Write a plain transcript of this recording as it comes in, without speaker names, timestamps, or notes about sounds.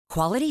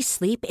Quality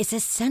sleep is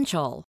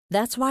essential.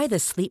 That's why the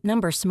Sleep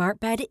Number Smart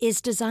Bed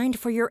is designed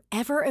for your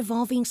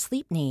ever-evolving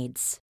sleep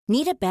needs.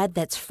 Need a bed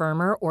that's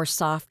firmer or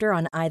softer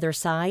on either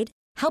side?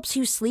 Helps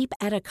you sleep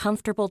at a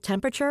comfortable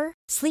temperature?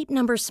 Sleep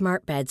Number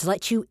Smart Beds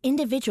let you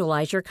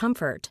individualize your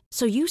comfort,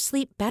 so you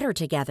sleep better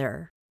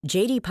together.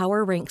 J.D.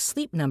 Power ranks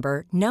Sleep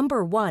Number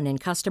number 1 in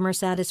customer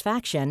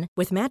satisfaction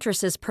with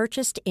mattresses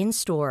purchased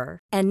in-store.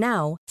 And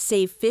now,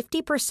 save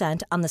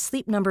 50% on the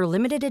Sleep Number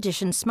Limited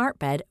Edition Smart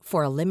Bed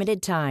for a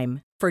limited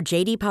time. For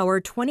J.D. Power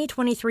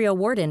 2023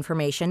 award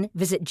information,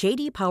 visit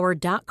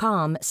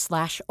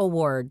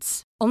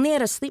jdpower.com/awards. Only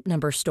at a Sleep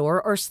Number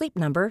store or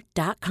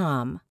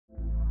sleepnumber.com.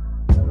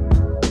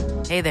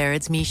 Hey there,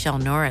 it's Michelle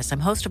Norris.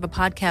 I'm host of a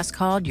podcast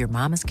called Your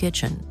Mama's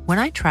Kitchen. When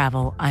I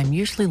travel, I'm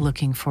usually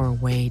looking for a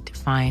way to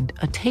find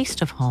a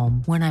taste of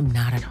home when I'm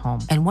not at home.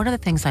 And one of the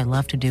things I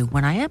love to do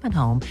when I am at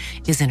home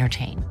is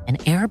entertain. And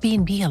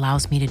Airbnb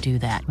allows me to do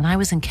that. When I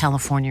was in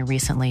California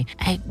recently,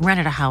 I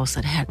rented a house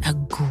that had a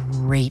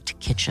great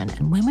kitchen.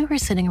 And when we were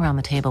sitting around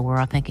the table, we're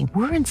all thinking,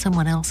 we're in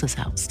someone else's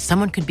house.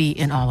 Someone could be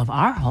in all of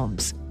our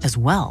homes as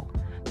well.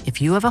 If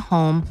you have a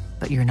home,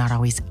 but you're not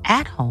always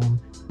at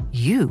home,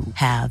 you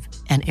have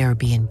an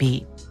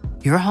Airbnb.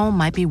 Your home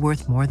might be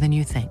worth more than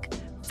you think.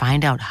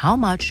 Find out how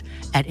much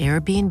at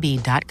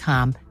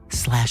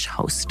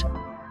airbnb.com/host.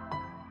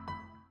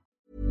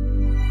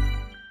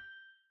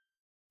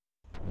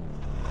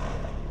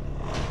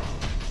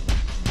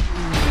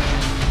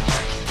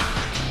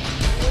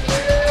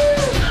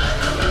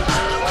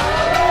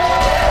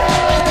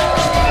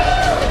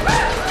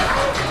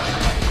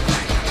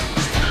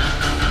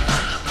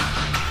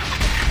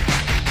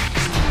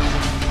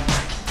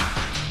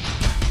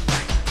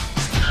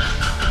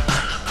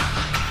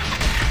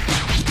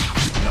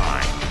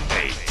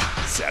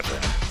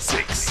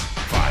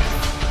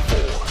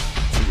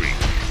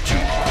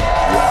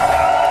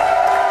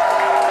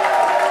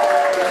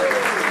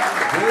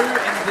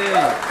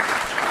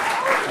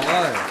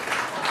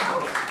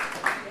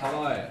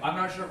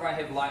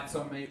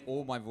 On me,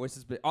 all my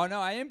voices, but oh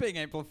no, I am being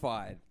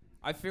amplified.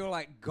 I feel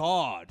like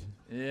God.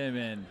 Yeah,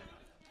 man.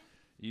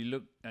 You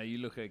look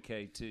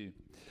okay too.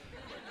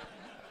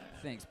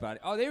 Thanks, buddy.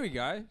 Oh, there we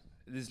go.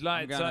 There's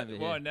lights on.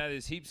 Well, now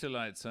there's heaps of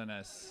lights on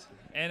us,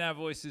 and our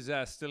voices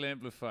are still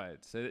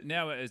amplified. So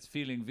now it's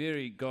feeling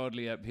very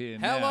godly up here.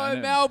 Hello,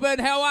 Melbourne.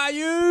 How are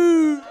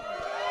you?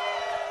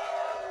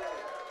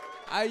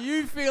 Are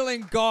you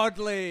feeling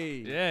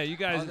godly? Yeah, you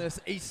guys on this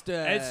Easter.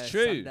 That's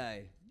true.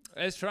 Sunday.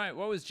 That's right.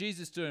 What was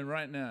Jesus doing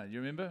right now? You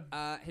remember?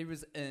 He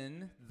was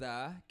in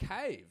the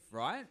cave,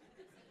 right?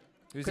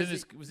 Was he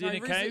in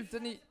a cave?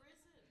 Didn't he?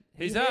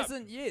 He's he up.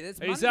 Hasn't yet. It's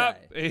He's Monday. up.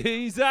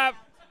 He's up.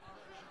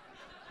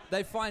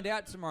 They find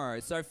out tomorrow.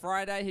 So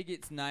Friday he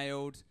gets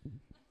nailed.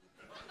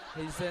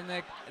 He's in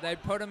the. They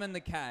put him in the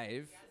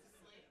cave.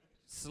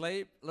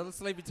 Little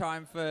sleepy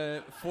time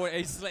for.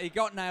 He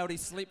got nailed. He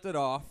slept it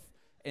off,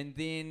 and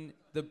then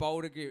the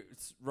boulder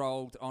gets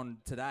rolled on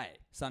today,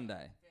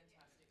 Sunday.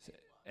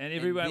 And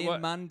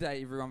then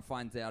Monday, everyone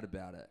finds out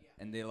about it,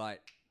 and they're like,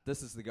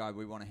 "This is the guy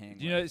we want to hang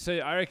with." You know, so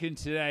I reckon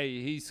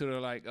today he's sort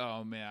of like,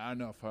 "Oh man, I don't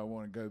know if I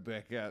want to go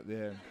back out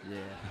there." Yeah.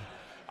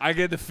 I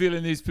get the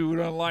feeling these people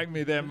don't like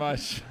me that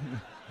much.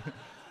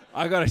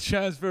 I got a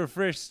chance for a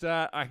fresh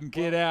start. I can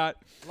get out.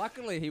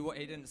 Luckily, he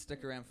didn't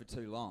stick around for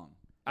too long.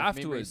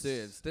 Afterwards,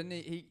 didn't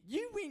he?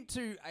 You went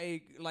to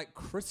a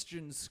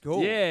Christian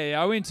school.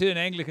 Yeah, I went to an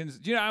Anglican.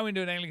 Do you know I went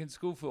to an Anglican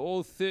school for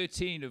all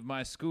 13 of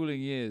my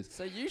schooling years.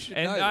 So you should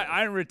know. And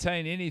I didn't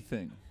retain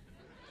anything.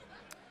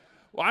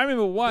 Well, I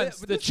remember once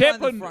the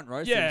chaplain. Front row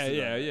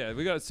yeah.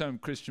 We got some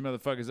Christian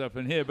motherfuckers up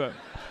in here, but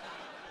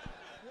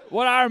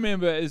what I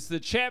remember is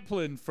the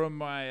chaplain from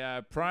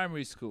my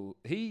primary school.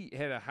 He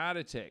had a heart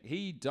attack.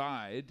 He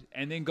died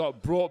and then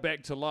got brought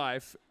back to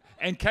life.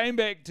 And came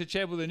back to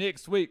chapel the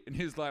next week, and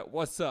he was like,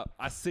 "What's up?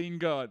 I seen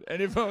God."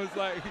 And everyone was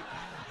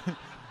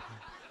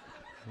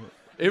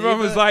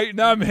like,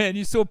 "No, man,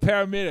 you saw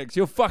paramedics.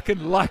 You're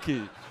fucking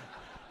lucky."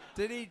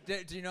 Did he?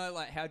 Do you know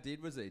how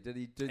dead was he?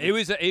 He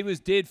was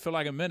dead for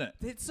like a minute.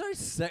 That's so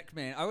sick,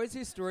 man. I always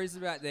hear stories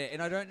about that,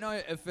 and I don't know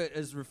if it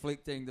is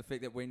reflecting the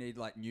fact that we need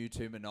new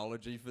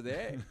terminology for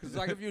that.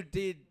 Because if you're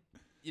dead.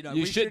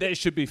 That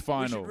should be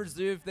final. We should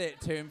reserve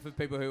that term for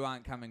people who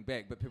aren't coming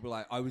back. But people are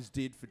like, I was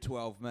dead for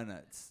 12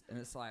 minutes, and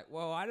it's like,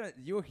 well,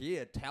 you're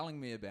here telling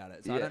me about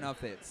it, so I don't know if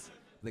that's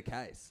the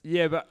case.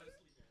 Yeah, but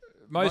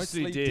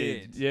mostly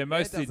dead. Yeah,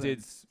 mostly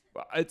dead.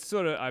 It's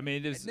sort of. I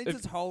mean, it's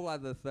this whole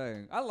other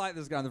thing. I like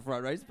this guy in the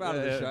front row. He's part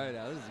of the show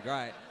now. This is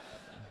great.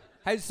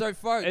 Hey, so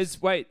folks,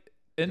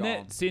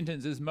 that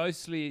sentence is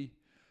mostly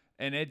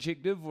an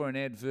adjective or an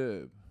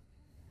adverb?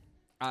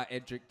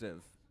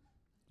 Adjective.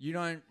 You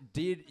don't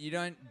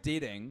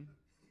deading.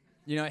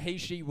 He,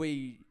 she,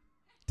 we,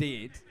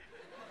 dead.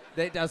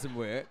 That doesn't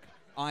work.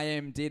 I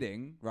am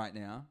deading right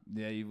now.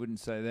 Yeah, you wouldn't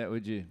say that,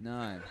 would you?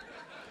 No.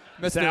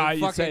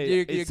 Mr.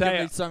 You give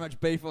me so much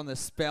beef on the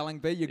spelling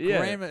bee. Your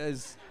grammar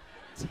is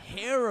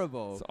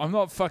terrible. So I'm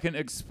not fucking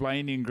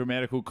explaining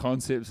grammatical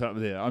concepts up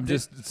there. I'm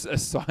just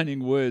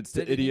assigning words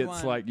to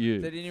idiots like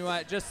you. Did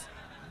anyone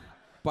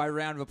By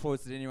round of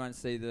applause, did anyone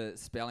see the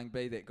spelling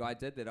bee that guy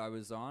did that I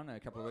was on a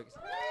couple of weeks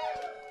ago?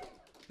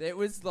 That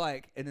was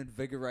like an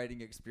invigorating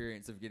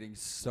experience of getting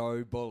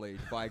so bullied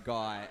by a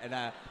guy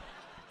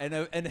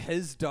in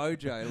his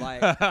dojo,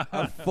 like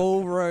a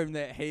full room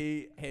that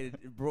he had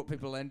brought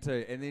people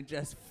into, and then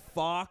just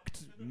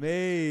fucked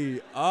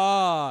me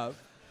up.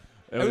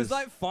 It was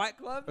like Fight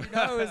Club, you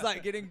know? It was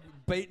like getting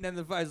beaten in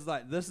the face. It's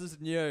like, this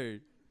is new.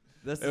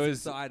 This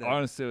is exciting.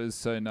 Honestly, it was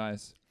so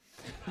nice.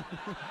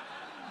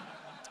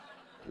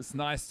 It's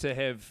nice to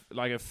have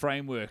like a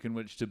framework in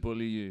which to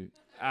bully you.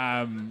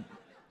 And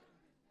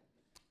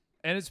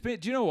it's been,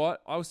 do you know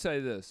what? I'll say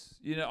this.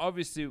 You know,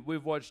 obviously,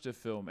 we've watched a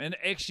film. And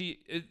actually,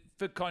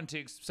 for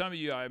context, some of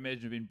you, I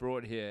imagine, have been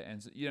brought here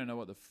and you don't know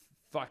what the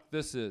fuck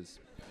this is.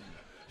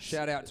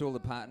 Shout out to all the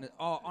partners.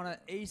 Oh, on an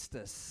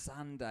Easter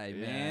Sunday,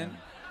 man.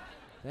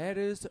 That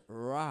is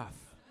rough.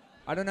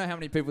 I don't know how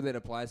many people that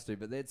applies to,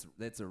 but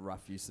that's a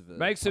rough use of it.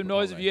 Make some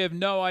noise if you have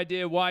no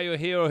idea why you're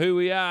here or who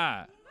we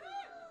are.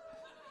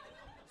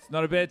 It's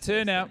not a bad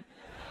turnout.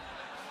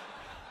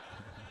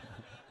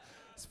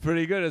 It's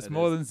pretty good. It's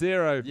more than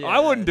zero. Yeah, I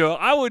wouldn't do it.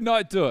 I would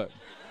not do it.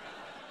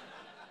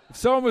 If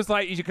someone was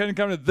like, you couldn't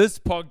come to this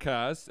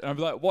podcast, and I'd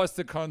be like, what's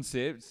the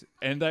concept?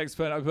 And they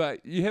explain, I'd be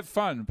like, you have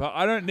fun, but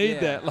I don't need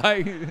that.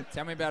 Like,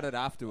 tell me about it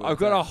afterwards. I've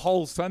got a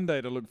whole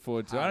Sunday to look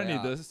forward to. I don't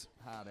need this.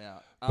 Hard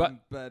out.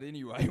 But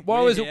anyway,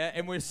 we're here,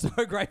 and we're so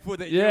grateful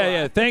that you are.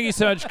 Yeah, thank you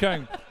so much,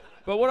 Kung.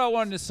 But what I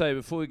wanted to say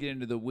before we get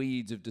into the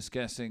weeds of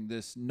discussing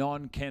this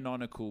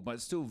non-canonical but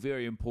still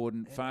very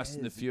important Fast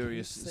and the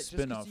Furious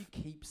spin-off. Just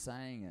because you keep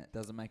saying it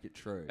doesn't make it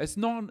true. It's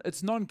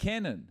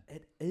non-canon.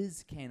 It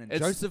is canon.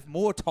 Joseph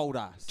Moore told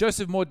us.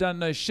 Joseph Moore done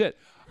no shit.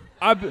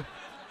 I've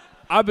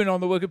been on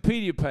the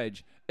Wikipedia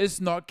page.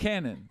 It's not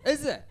canon.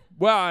 Is it?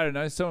 Well, I don't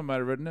know. Someone might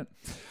have written it.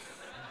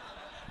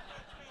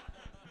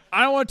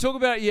 I don't want to talk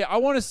about it yet. I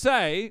want to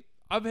say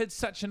I've had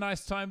such a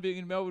nice time being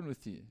in Melbourne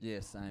with you. Yeah,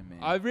 same, man.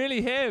 I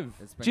really have.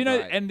 It's been Do you know,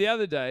 great. and the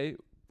other day,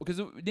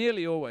 because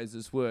nearly always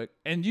this work,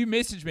 and you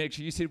messaged me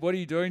actually, you said, what are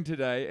you doing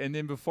today? And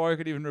then before I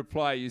could even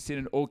reply, you said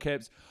in all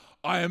caps,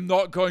 I am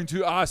not going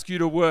to ask you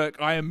to work.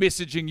 I am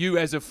messaging you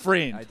as a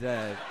friend. I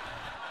did.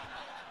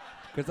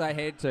 Because I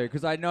had to.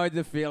 Because I know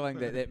the feeling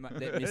that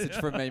message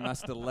from me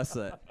must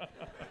elicit.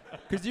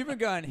 Because you've been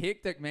going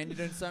hectic, man. You're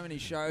doing so many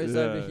shows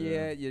over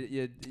here.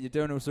 You're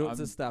doing all sorts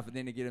of stuff. And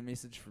then you get a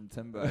message from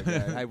Timbo.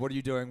 Hey, what are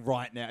you doing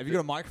right now? Have you got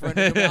a microphone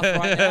in your mouth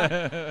right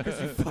now?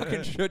 Because you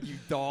fucking should, you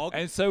dog.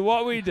 And so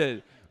what we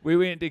did, we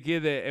went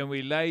together and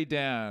we lay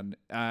down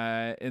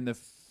in the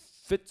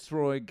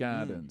Fitzroy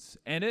Gardens.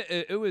 And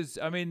it was,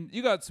 I mean,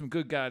 you got some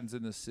good gardens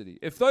in this city.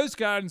 If those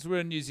gardens were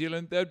in New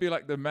Zealand, that would be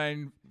like the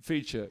main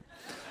feature.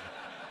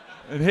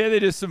 And here they're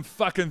just some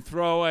fucking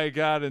throwaway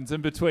gardens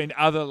in between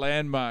other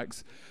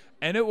landmarks.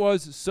 And it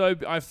was so,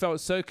 I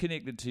felt so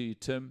connected to you,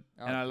 Tim.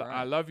 And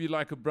I love you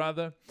like a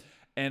brother.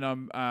 And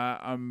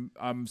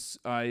I'm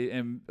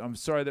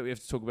sorry that we have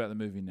to talk about the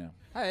movie now.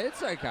 Hey,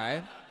 it's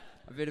okay.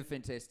 I've had a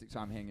fantastic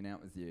time hanging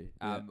out with you.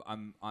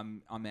 I'm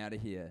out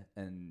of here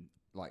in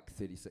like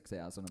 36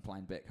 hours on a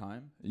plane back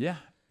home. Yeah,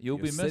 you'll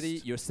be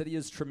missed. Your city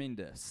is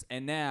tremendous.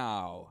 And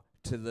now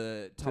to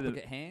the topic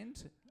at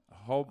hand.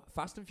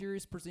 Fast and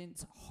Furious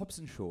presents Hobbs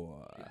and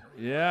Shaw.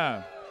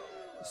 Yeah.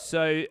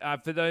 So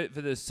for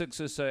the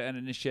six or so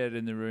uninitiated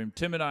in the room,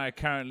 Tim and I are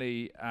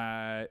currently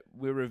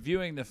we're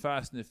reviewing the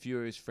Fast and the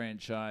Furious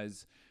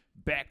franchise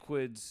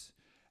backwards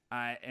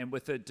and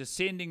with a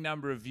descending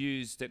number of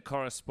views that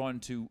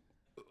correspond to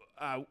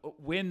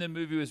when the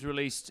movie was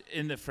released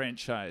in the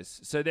franchise.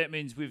 So that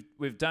means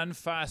we've done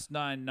Fast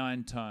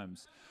 9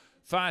 times.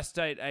 Fast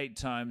 8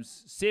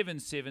 times, 7,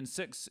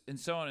 6, and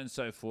so on and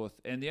so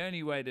forth. And the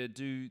only way to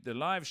do the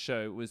live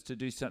show was to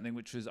do something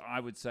which was,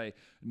 I would say,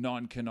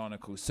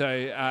 non-canonical. So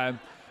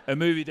a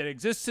movie that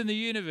exists in the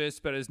universe,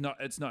 but it's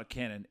not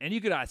canon. And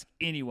you could ask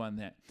anyone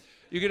that.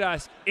 You could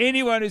ask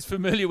anyone who's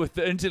familiar with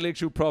the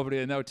intellectual property,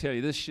 and they'll tell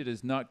you this shit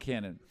is not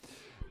canon.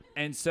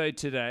 And so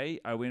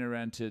today, I went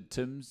around to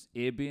Tim's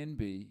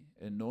Airbnb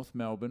in North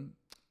Melbourne,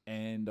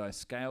 and I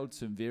scaled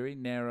some very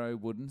narrow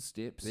wooden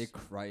steps. They're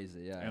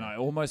crazy, yeah. And I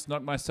almost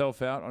knocked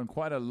myself out on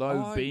quite a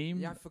low beam.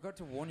 Yeah, I forgot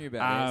to warn you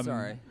about that,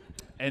 sorry.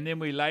 And then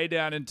we lay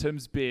down in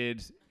Tim's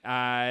bed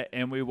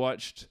and we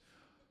watched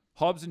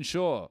Hobbs and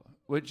Shaw,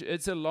 which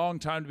it's a long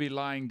time to be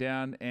lying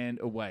down and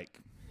awake.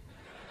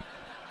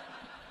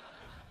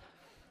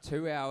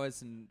 2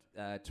 hours and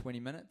 20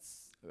 minutes.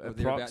 Or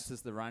thereabouts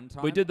is the run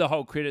time. We did the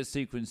whole credit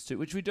sequence too,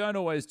 which we don't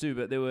always do,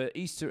 but there were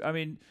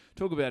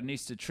talk about an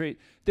Easter treat.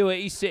 There were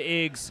Easter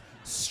eggs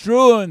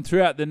strewn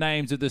throughout the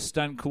names of the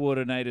stunt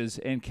coordinators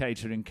and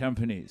catering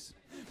companies.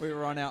 We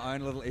were on our own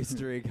little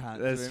Easter egg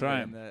hunt. That's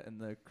right. In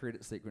the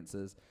credit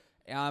sequences.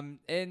 And,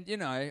 you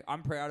know,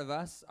 I'm proud of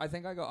us. I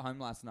think I got home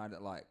last night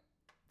at like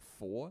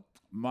 4.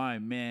 My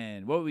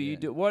man. What were you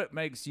do? What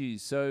makes you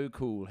so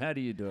cool? How do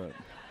you do it?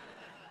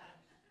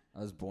 I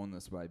was born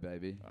this way,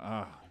 baby.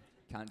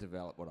 Can't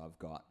develop what I've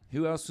got.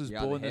 Who else was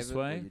born this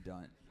way? You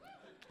don't.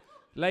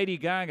 Lady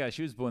Gaga,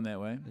 she was born that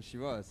way. She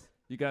was.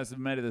 You guys have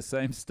made of the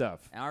same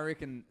stuff. And I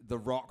reckon The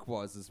Rock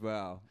was as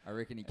well. I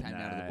reckon he came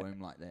out of the womb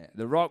like that.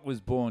 The Rock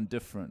was born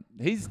different.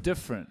 He's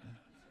different.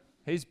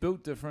 He's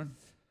built different.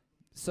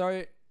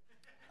 So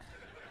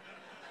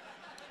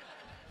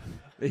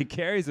He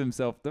carries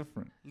himself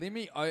different. let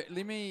me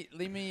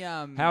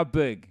How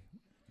big?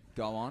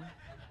 go on.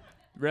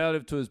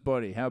 Relative to his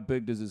body, how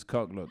big does his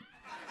cock look?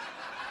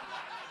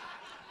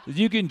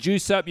 You can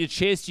juice up your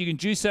chest, you can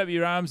juice up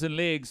your arms and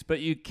legs, but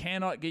you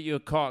cannot get your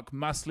cock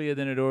musclier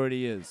than it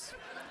already is.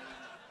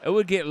 It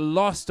would get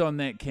lost on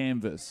that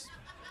canvas.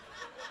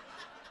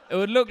 It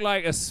would look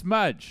like a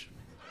smudge.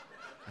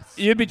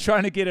 You'd be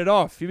trying to get it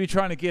off.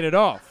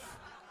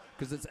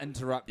 Because it's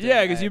interrupting.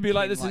 Yeah, because you'd be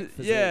like, physique.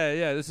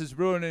 this is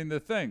ruining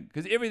the thing.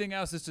 Because everything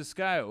else is to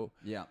scale.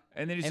 Yeah.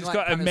 And then he's And just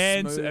like got a kinda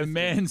man's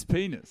smooth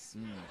penis.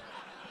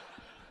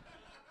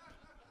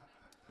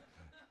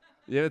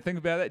 You ever think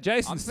about that?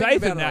 Jason I'm thinking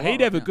Statham about it now, a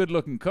he'd lot have a right now.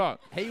 good-looking cock.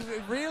 He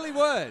really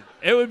would.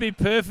 It would be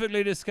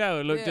perfectly to scale.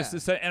 It looked just Yeah.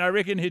 the same. And I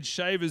reckon he'd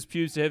shave his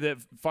pubes to have that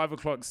 5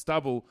 o'clock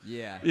stubble.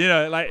 Yeah. You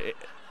know, like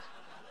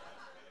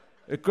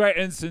a great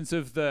instance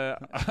of the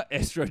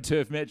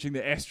AstroTurf matching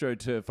the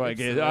AstroTurf, I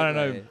guess. I don't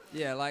know. Absolutely.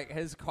 Yeah, like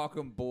his cock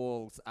and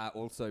balls are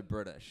also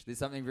British. There's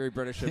something very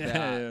British about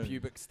Yeah.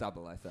 pubic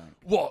stubble, I think.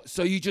 What?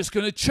 So you're just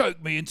going to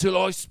choke me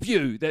until I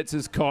spew? That's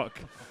his cock.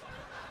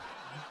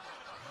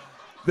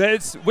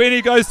 That's when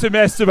he goes to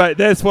masturbate.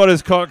 That's what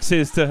his cock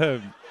says to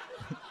him.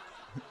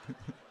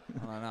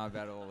 I don't know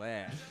about all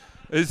that.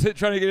 Is it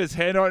trying to get his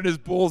hand on it and his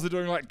balls are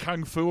doing like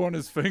kung fu on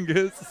his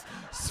fingers,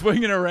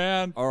 swinging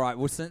around. All right,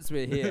 well, since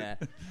we're here,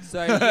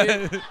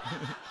 so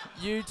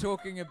you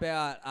talking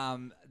about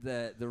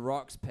the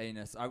Rock's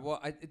penis.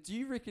 Do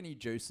you reckon he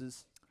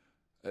juices?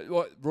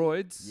 What,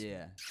 roids?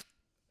 Yeah.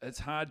 It's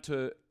hard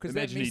to 'Cause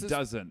imagine he messes-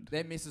 doesn't.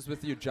 That messes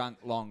with your junk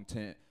long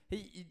term.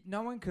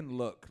 No one can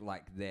look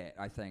like that,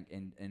 I think,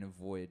 and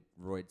avoid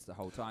roids the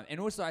whole time. And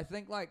also, I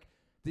think, like,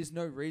 there's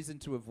no reason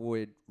to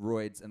avoid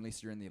roids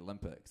unless you're in the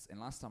Olympics.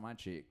 And last time I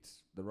checked,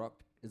 The Rock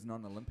is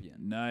not an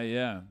Olympian. No,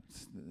 yeah.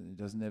 He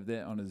doesn't have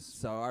that on his...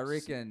 So I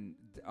reckon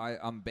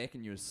I'm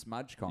backing you a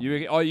smudge comment. You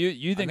reckon,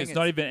 you think think it's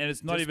not it's even, and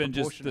it's not even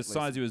just the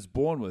disproportionately size he was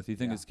born with. You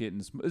think Yeah. it's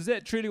getting... Is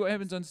that truly what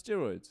happens on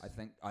steroids?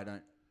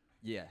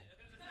 Yeah.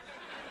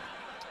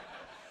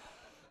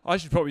 I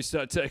should probably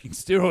start taking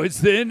steroids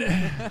then.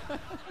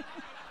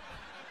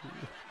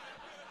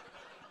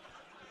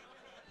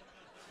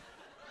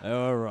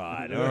 All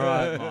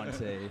right,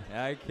 Monty.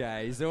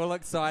 Okay, he's all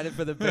excited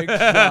for the big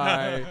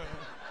show.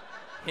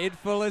 Head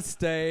full of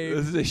steam.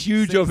 This is a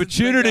huge Things have been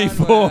opportunity going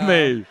for well.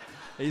 me.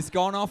 He's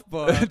gone off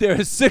book.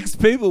 There are 6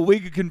 people we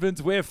could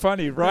convince we're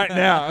funny right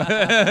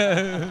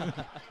now.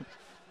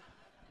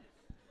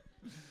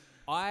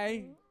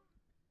 I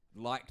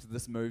liked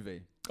this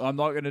movie. I'm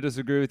not going to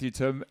disagree with you,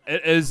 Tim.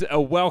 It is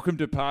a welcome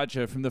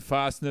departure from the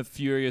Fast and the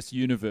Furious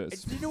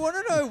universe. Do you want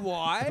to know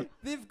why?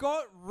 They've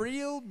got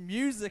real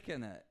music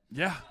in it.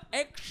 Yeah.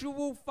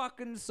 Actual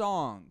fucking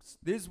songs.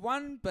 There's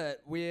one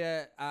bit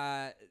where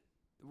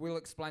we'll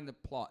explain the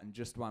plot in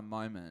just one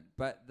moment,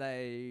 but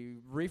they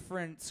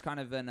reference kind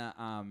of in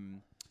a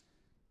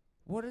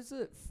what is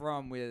it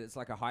from where it's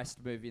like a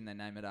heist movie and they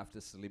name it after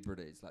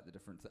celebrities, like the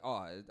different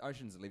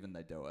Ocean's 11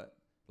 they do it,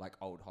 like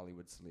old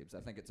Hollywood celebs.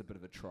 I think it's a bit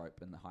of a trope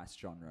in the heist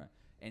genre.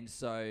 And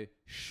so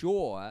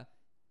Shaw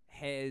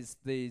has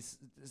these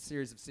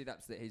series of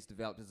setups that he's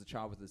developed as a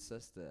child with his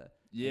sister.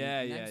 Yeah,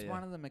 and yeah, names yeah.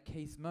 one of them a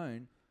Keith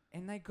Moon,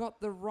 and they got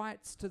the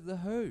rights to The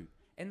Who,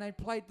 and they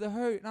played The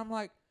Who, and I'm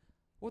like,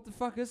 what the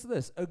fuck is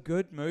this? A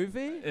good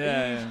movie?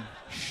 Yeah, Are you yeah.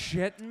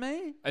 shitting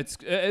me?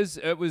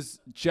 It was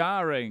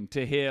jarring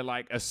to hear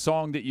like a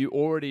song that you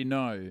already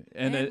know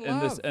in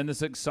And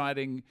this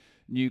exciting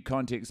new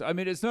context. I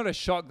mean, it's not a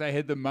shock they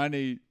had the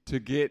money to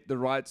get the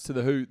rights to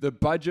The Who. The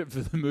budget for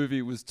the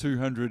movie was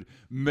 $200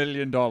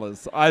 million.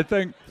 I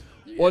think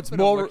what's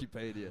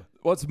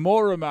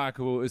more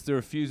remarkable is the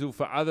refusal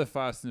for other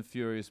Fast and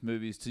Furious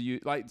movies to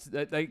use, like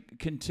they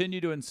continue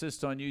to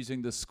insist on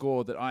using the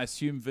score that I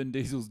assume Vin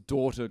Diesel's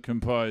daughter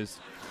composed.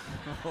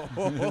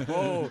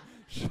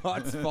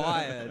 Shots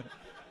fired.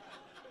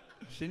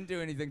 She didn't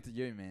do anything to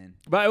you, man.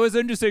 But it was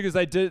interesting because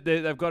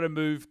they've got a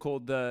move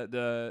called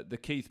the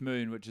Keith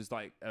Moon, which is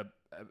like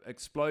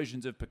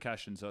explosions of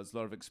percussion. So it's a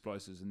lot of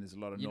explosives and there's a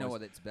lot of noise. You know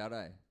what that's about,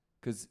 eh?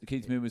 Because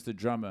Keith Moon was the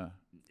drummer.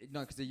 No,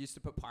 because they used to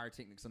put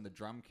pyrotechnics on the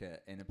drum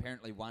kit, and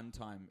apparently one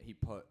time he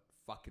put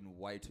fucking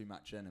way too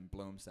much in and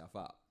blew himself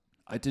up.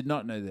 I did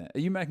not know that. Are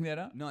you making that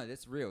up? No,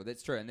 that's real.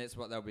 That's true, and that's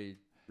what they'll be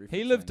referencing.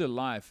 He lived a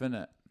life,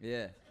 innit?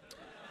 Yeah.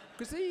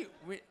 Because he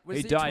He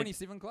he died.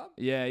 27 Club?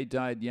 Yeah, he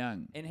died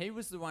young. And he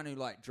was the one who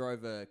like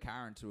drove a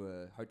car into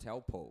a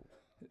hotel pool.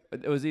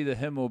 It was either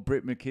him or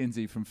Brett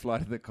McKenzie from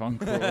Flight of the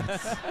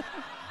Conchords.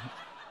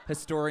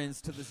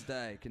 Historians to this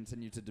day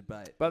continue to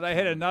debate. But they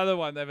had another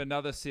one. They have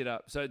another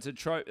setup. So it's a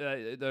trope.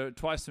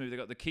 Twice the movie, they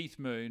got the Keith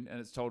Moon, and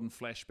it's told in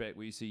flashback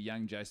where you see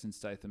young Jason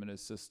Statham and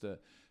his sister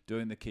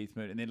doing the Keith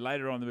Moon. And then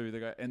later on in the movie, they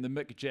go, and the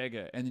Mick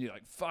Jagger. And then you're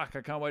like, fuck,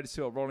 I can't wait to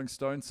see what Rolling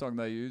Stones song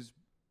they use.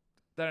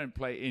 don't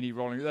play any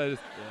Rolling.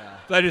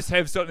 They just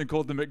have something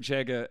called the Mick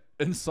Jagger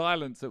in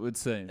silence. It would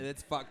seem.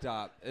 It's fucked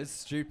up. It's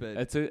stupid.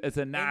 It's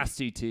a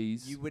nasty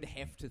tease. You would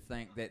have to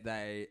think that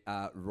they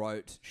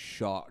wrote,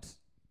 shot,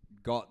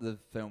 got the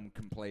film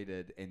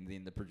completed, and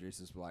then the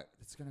producers were like,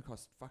 "It's going to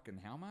cost fucking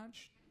how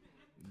much?"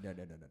 No.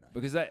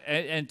 Because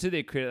and to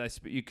their credit,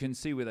 you can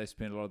see where they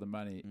spend a lot of the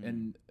money,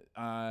 and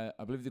I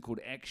believe they're called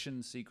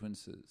action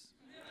sequences.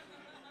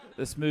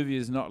 This movie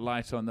is not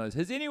light on those.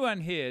 Has anyone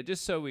here,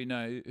 just so we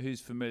know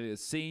who's familiar,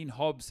 seen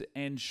Hobbs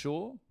and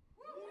Shaw?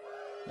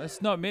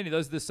 That's not many.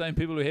 Those are the same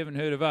people who haven't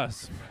heard of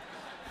us.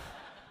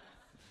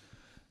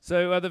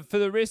 So for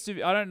the rest of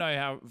you, I don't know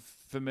how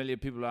familiar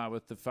people are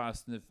with the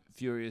Fast and the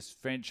Furious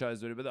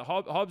franchise, but the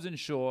Hobbs and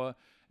Shaw,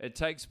 it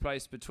takes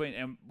place between,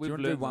 and we've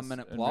learned 1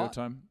 minute in plot? real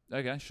time.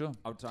 Okay, sure.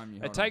 I'll time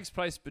you. It takes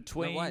place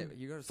between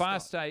you gotta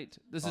Fast stop. 8.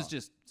 This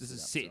is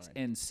set sorry.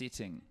 and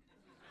setting.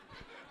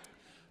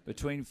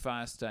 Between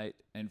Fast 8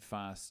 and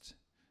Fast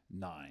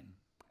 9.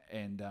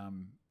 And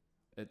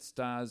it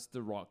stars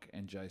The Rock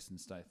and Jason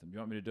Statham. You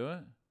want me to do it?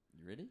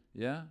 You ready?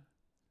 Yeah?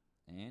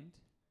 And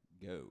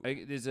go.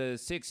 There's a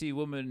sexy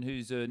woman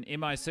who's an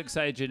MI6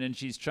 agent and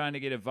she's trying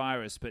to get a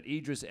virus, but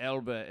Idris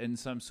Elba in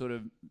some sort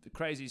of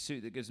crazy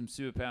suit that gives him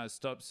superpowers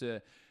stops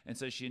her, and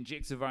so she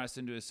injects the virus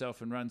into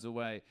herself and runs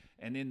away.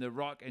 And then The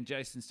Rock and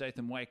Jason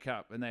Statham wake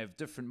up and they have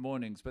different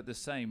mornings, but the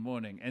same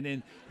morning. And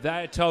then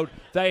they're told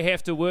they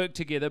have to work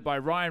together by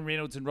Ryan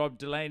Reynolds and Rob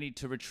Delaney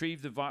to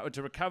retrieve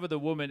to recover the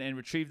woman and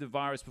retrieve the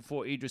virus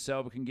before Idris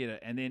Elba can get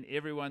it. And then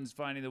everyone's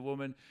finding the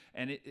woman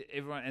and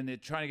and they're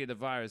trying to get the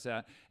virus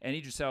out. And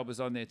Idris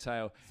Elba's on their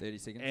tail. 30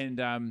 seconds. And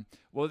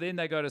then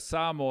they go to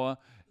Samoa.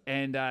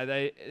 And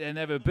they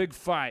have a big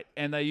fight,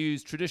 and they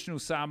use traditional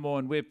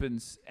Samoan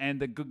weapons, and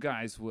the good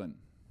guys win.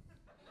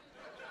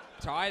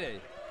 Tidy.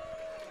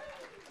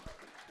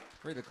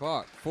 Read the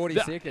clock. 40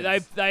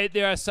 seconds.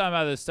 There are some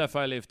other stuff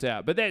I left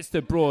out, but that's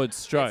the broad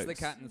strokes. That's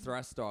the cut and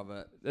thrust of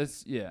it.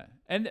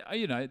 And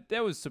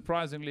that was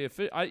surprisingly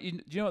efficient.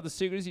 Do you know what the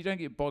secret is? You don't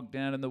get bogged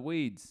down in the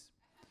weeds.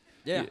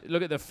 Yeah. You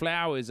look at the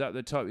flowers up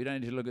the top. You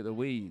don't need to look at the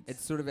weeds.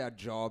 It's sort of our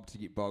job to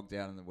get bogged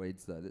down in the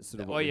weeds, though. That's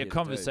sort of what we're here to do.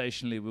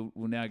 Conversationally, we'll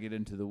now get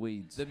into the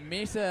weeds. The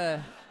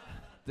meta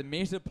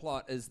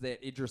plot is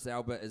that Idris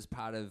Elba is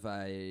part of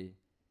a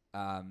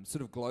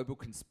sort of global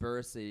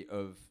conspiracy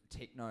of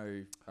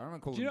techno. I don't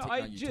want to call them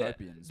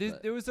techno-utopians.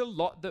 There was a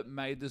lot that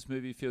made this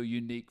movie feel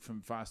unique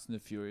from Fast and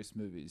the Furious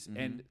movies,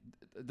 and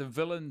the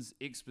villain's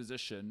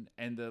exposition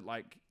and the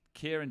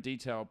care and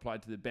detail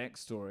applied to the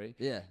backstory.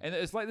 Yeah. And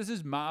it's like this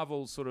is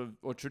Marvel sort of,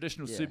 or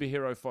traditional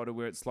superhero fodder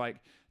where it's like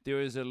there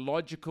is a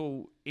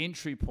logical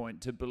entry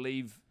point to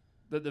believe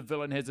that the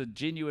villain has a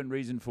genuine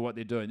reason for what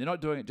they're doing. They're not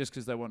doing it just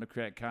because they want to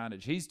create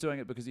carnage. He's doing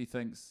it because he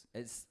thinks...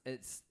 It's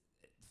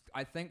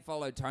I think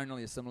followed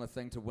tonally a similar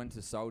thing to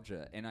Winter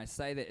Soldier, and I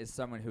say that as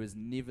someone who has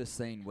never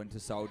seen Winter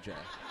Soldier.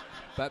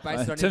 But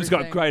based on Tim's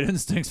got great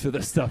instincts for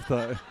this stuff,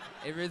 though.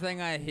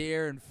 Everything I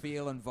hear and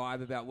feel and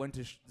vibe about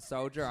Winter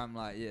Soldier, I'm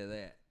like,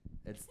 yeah,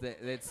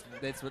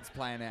 that's what's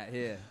playing out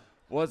here.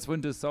 What's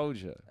Winter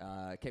Soldier?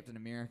 Captain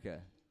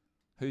America.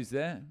 Who's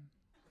that?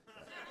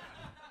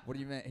 What do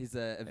you mean? He's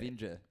an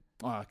Avenger.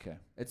 Oh, okay.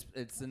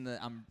 It's in the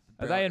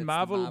Are they in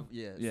Marvel?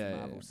 It's the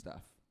Marvel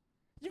stuff.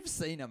 You've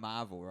seen a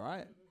Marvel,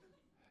 right?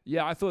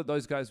 Yeah, I thought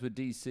those guys were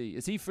DC.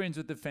 Is he friends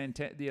with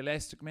the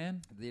Elastic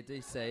Man? They're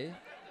DC.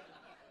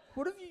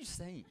 What have you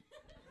seen?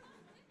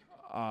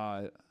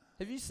 Have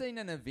you seen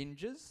an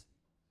Avengers?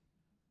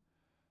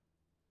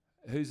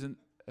 Who's in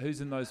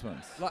those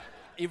ones? Like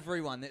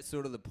everyone. That's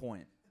sort of the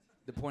point.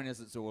 The point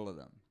is, it's all of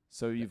them.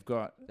 So you've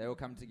got... They all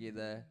come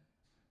together.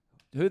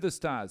 Who are the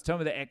stars? Tell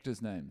me the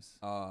actors' names.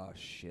 Oh,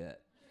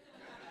 shit.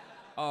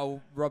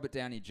 Robert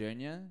Downey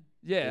Jr.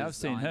 Yeah, I've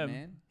seen Iron him.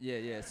 Man.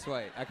 Yeah,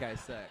 sweet. Okay,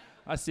 sick.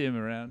 I see him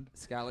around.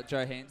 Scarlett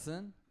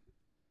Johansson.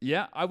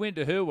 Yeah, I went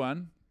to her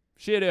one.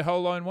 She had her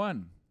whole own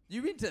one.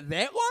 You went to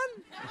that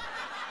one?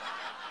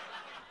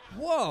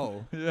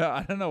 Whoa. Yeah,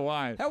 I don't know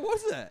why. How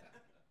was it? It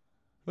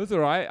was all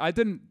right. I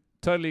didn't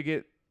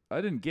get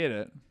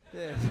it.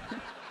 Yeah.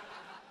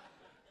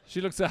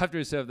 She looks after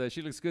herself, though.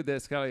 She looks good,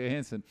 that Scarlett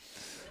Johansson.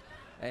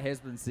 It has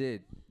been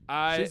said.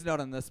 She's not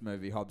in this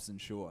movie, Hobbs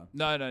and Shaw.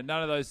 No,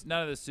 none of the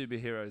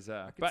superheroes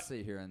are. I could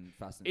see her in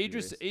Fast and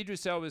Furious.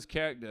 Idris Elba's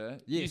character,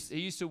 yes. he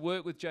used to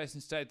work with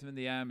Jason Statham in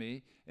the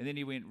army, and then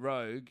he went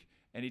rogue,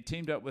 and he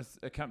teamed up with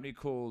a company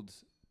called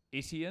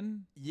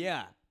Etienne.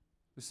 Yeah.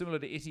 It was similar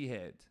to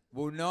Etihad.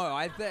 Well, no,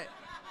 I think...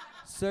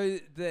 So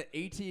the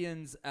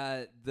Etiennes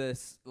are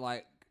this,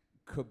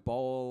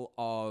 cabal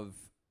of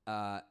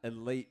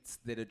elites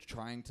that are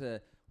trying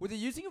to... Well, they're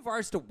using a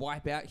virus to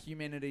wipe out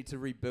humanity to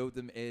rebuild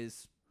them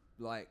as...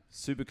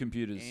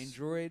 supercomputers,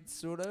 androids,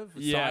 sort of.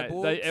 Yeah,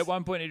 cyborgs. At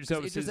one point, Idris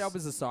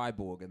Elba's a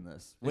cyborg in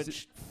this,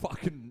 which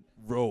fucking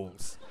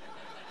rules.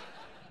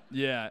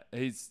 Yeah,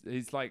 he's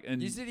like.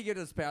 You said he get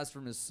his powers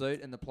from his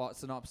suit in the plot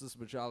synopsis,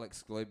 which I'll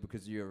exclude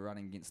because you're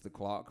running against the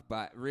clock.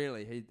 But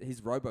really, he's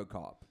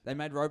RoboCop. They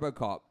made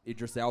RoboCop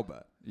Idris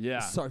Elba. Yeah,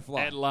 it's so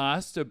flop. At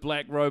last, a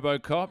black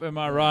RoboCop. Am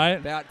I right?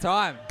 About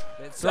time.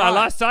 That's So right.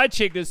 last I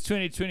checked, it's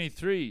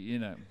 2023. You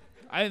know,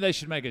 I think they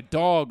should make a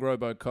dog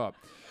RoboCop.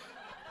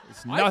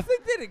 It's I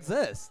think that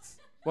exists.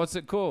 What's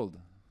it called?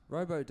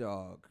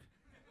 Robo-dog.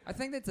 I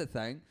think that's a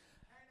thing.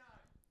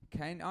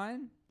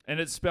 Canine? And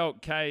it's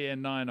spelled K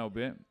and 9, I'll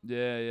bet.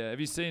 Yeah, yeah. Have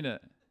you seen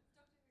it?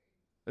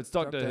 It's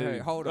Doctor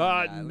Who. Hold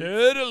on.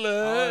 Nerd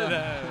alert.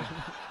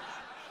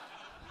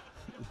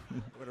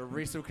 Got to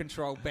wrestle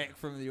control back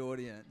from the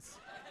audience.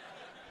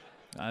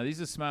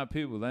 These are smart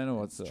people. They know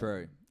what's up.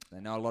 True. They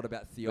know a lot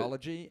about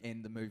theology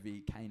and the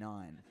movie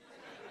Canine.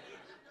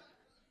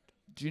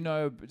 Does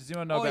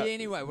anyone know about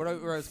anyway, where I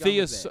was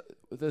going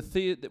with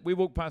that. we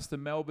walked past the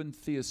Melbourne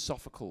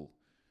Theosophical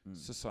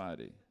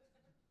Society.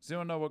 Does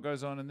anyone know what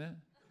goes on in there?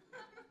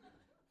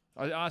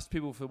 I asked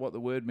people for what the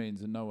word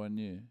means and no one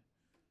knew.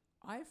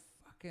 I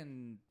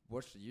fucking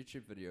watched a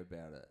YouTube video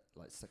about it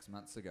like 6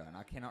 months ago and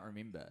I cannot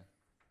remember.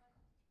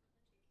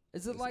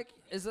 Is it like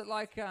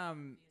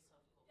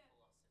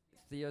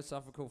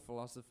theosophical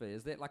philosophy?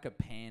 Is that like a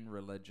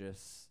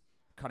pan-religious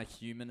kind of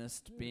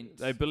humanist bent?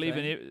 They believe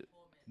thing? in it.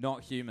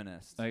 Not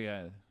humanist.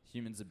 Okay.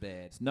 Humans are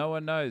bad. No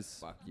one knows.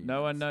 Fuck you.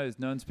 No one knows.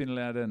 No one's been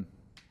allowed in.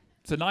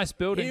 It's a nice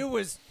building.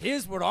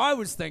 Here's what I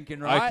was thinking,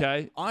 right?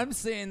 Okay. I'm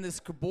seeing this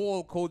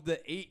cabal called the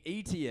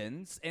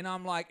Etians, and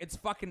I'm like, it's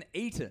fucking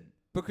Eton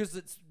because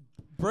it's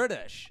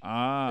British.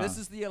 This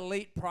is the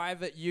elite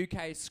private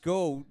UK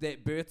school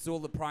that births all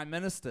the prime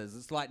ministers.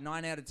 It's like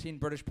 9 out of 10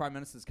 British prime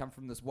ministers come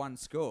from this one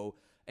school.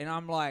 And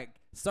I'm like,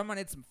 someone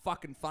had some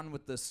fucking fun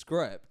with this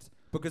script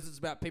because it's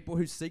about people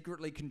who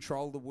secretly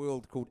control the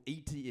world called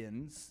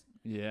Etians.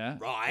 Yeah.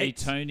 Right.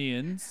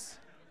 Etonians.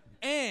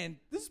 And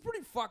this is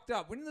pretty fucked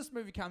up. When did this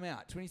movie come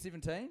out?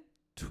 2017?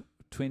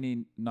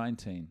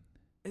 2019.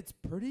 It's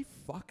pretty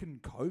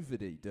fucking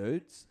COVID-y,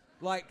 dudes.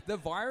 Like, the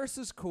virus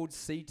is called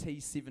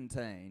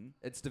CT17.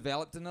 It's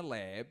developed in a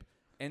lab,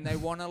 and they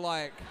want to,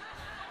 like...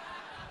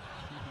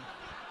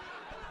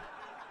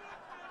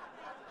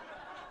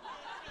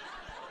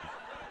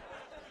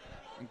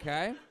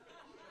 okay?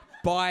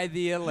 By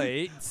the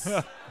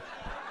elites.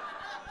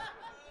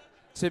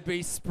 To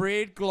be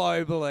spread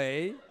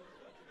globally.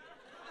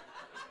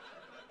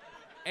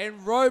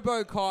 And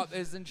RoboCop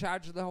is in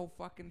charge of the whole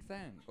fucking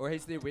thing. Or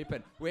he's their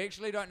weapon. We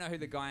actually don't know who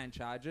the guy in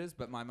charge is,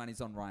 but my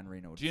money's on Ryan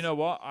Reynolds. Do you know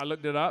what? I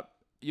looked it up.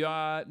 You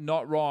are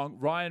not wrong.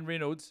 Ryan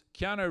Reynolds.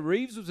 Keanu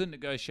Reeves was in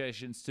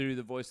negotiations to do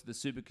the voice of the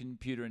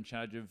supercomputer in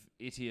charge of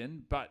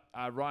Etienne, but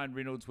Ryan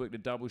Reynolds worked a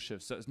double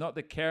shift. So it's not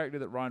the character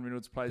that Ryan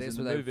Reynolds plays That's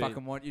in the what movie. they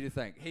fucking want you to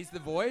think. He's the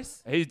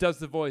voice? He does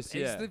the voice,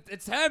 yeah.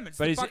 It's him. It's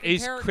but the fucking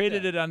he's character.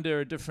 credited under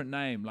a different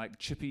name, like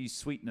Chippy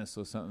Sweetness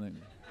or something.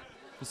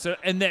 So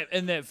in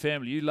that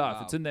family, you laugh.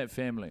 Wow. It's in that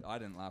family. I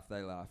didn't laugh.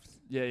 They laughed.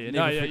 Yeah, yeah.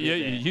 Never No, forget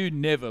you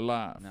never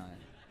laugh. No.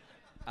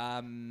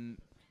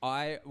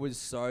 I was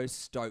so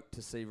stoked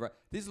to see.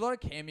 There's a lot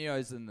of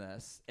cameos in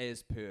this,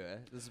 as per.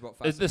 This is what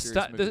Fast and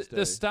Furious movies do.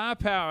 The star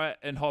power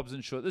in Hobbs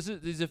and Shaw.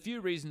 There's a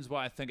few reasons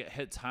why I think it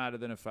hits harder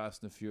than a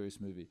Fast and the Furious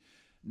movie.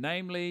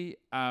 Namely,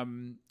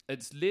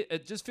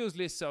 it just feels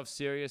less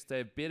self-serious. They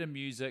have better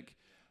music.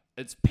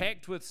 It's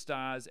packed with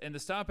stars, and the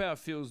star power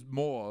feels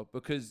more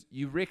because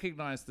you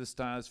recognize the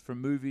stars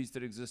from movies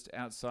that exist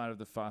outside of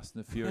the Fast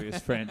and the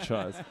Furious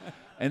franchise.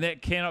 And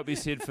that cannot be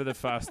said for the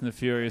Fast and the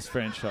Furious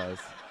franchise.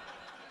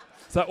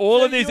 So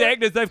all of these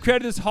actors, they've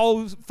created this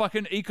whole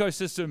fucking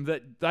ecosystem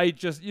that they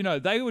just,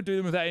 they would do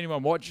them without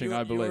anyone watching,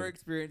 I believe. Your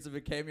experience of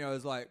a cameo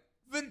is like,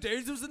 Vin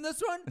Diesel's in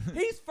this one?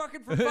 He's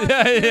fucking from Fast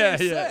and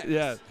Furious 6.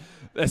 Yeah.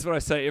 That's what I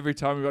say every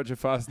time we watch a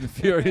Fast and the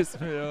Furious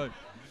movie.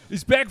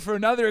 He's back for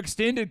another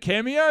extended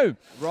cameo.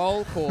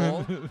 Roll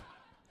call.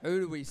 Who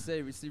do we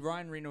see? We see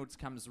Ryan Reynolds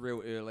comes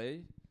real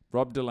early.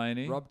 Rob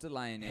Delaney.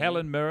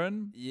 Helen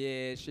Mirren.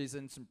 Yeah, she's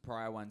in some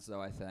prior ones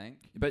though, I think.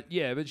 But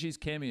she's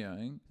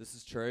cameoing. This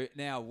is true.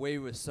 Now, we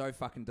were so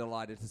fucking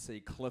delighted to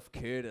see Cliff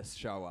Curtis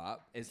show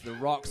up as The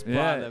Rock's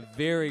brother.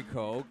 Very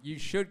cool. You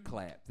should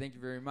clap. Thank you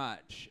very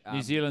much.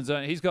 New Zealand's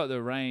own. He's got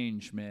the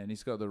range, man.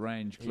 He's got the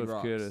range. Cliff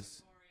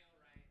Curtis.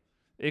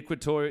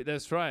 Equatorial.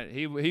 That's right.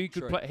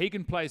 He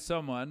can play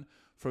someone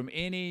from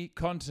any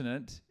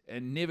continent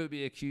and never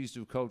be accused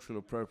of cultural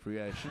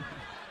appropriation.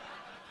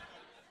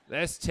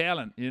 That's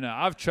talent,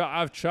 I've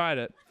tried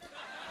it.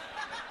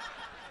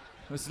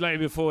 This late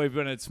before we've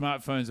been at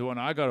smartphones and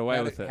whatnot. I got away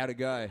with it. How'd it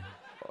go?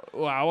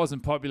 Well, I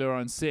wasn't popular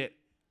on set.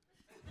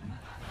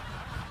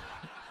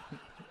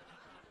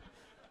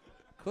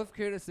 Cliff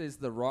Curtis is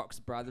The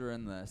Rock's brother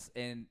in this,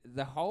 and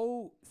the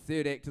whole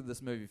third act of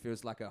this movie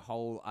feels like a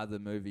whole other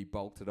movie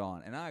bolted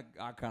on. And I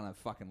kind of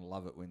fucking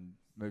love it when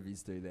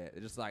movies do that.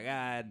 They're just like,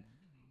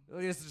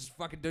 let's just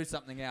fucking do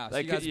something else.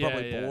 You guys are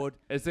probably bored.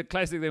 It's a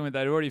classic thing when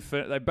they'd already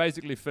they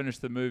basically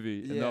finished the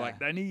movie and they're like,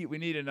 we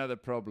need another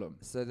problem.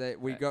 So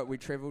we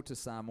travel to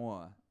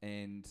Samoa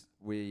and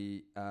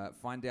we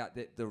find out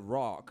that The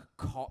Rock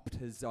copped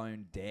his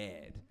own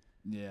dad.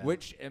 Yeah.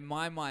 Which in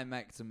my mind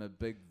makes him a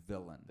big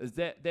villain. Is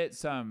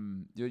that's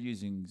you're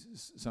using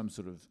some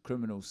sort of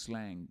criminal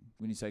slang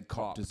when you say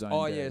copped his own dad.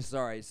 Oh yeah,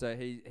 sorry. So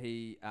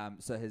he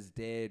so his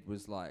dad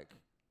was like,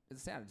 it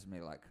sounded to me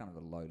like kind of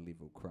a low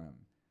level crime.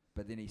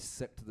 but then he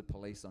sicked the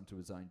police onto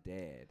his own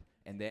dad,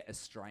 and that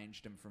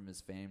estranged him from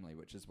his family,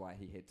 which is why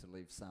he had to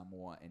leave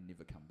Samoa and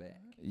never come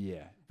back.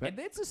 Yeah. And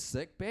that's a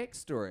sick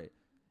backstory.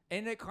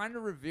 And it kind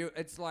of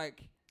it's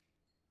like,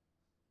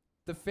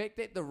 the fact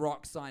that The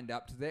Rock signed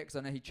up to that, because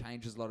I know he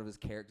changes a lot of his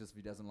characters if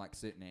he doesn't like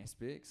certain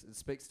aspects, it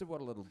speaks to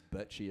what a little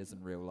bitch he is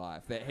in real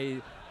life. That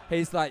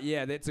he's like,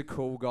 yeah, that's a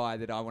cool guy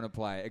that I want to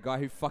play. A guy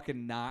who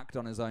fucking narked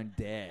on his own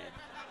dad.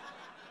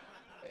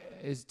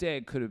 His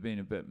dad could have been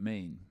a bit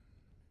mean.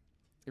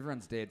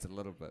 Everyone's dad's a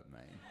little bit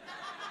mean.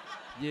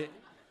 Yeah.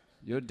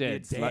 Your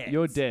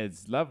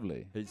dad's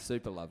lovely. He's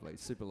super lovely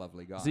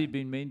guy. Has he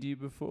been mean to you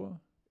before?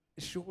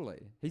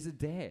 Surely. He's a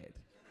dad.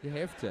 You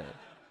have to.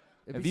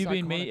 Have you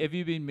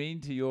been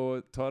mean to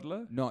your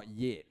toddler? Not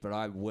yet, but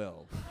I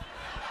will.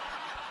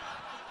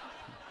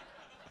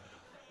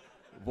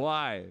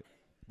 Why?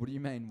 What do you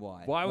mean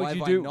why? Why would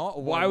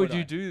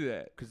you do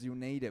that? Because you'll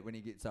need it when he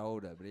gets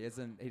older, but he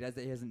hasn't needed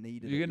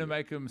it. You're going to yet.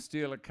 make him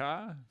steal a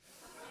car?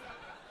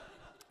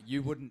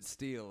 You wouldn't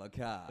steal a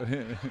car.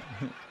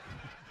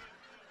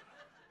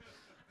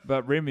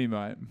 But Remy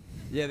might.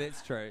 Yeah,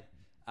 that's true.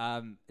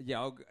 It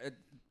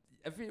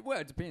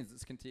depends.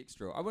 It's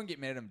contextual. I wouldn't get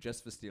mad at him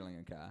just for stealing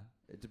a car.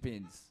 It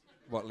depends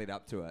what led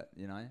up to it,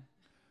 you know?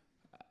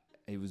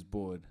 He was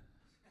bored.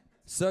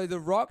 So The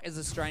Rock is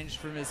estranged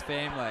from his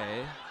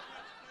family.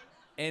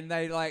 And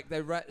we've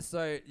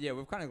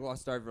kind of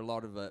glossed over a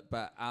lot of it.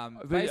 But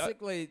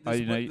basically,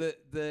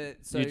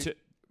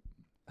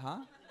 huh?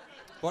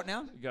 What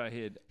now? Go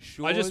ahead.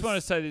 Shaw's, I just want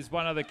to say there's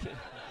one other...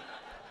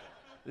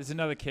 there's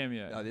another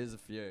cameo. Oh, there's a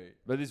few.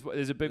 But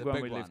there's a big one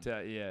we left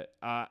out, yeah.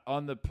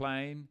 On the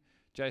plane...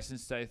 Jason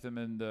Statham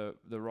and the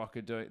Rock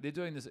are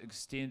doing this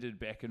extended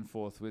back and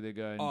forth where they're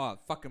going, oh,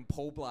 fucking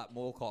Paul Blart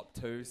Mall Cop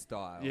 2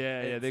 style.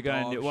 Yeah, they're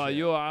going,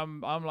 well,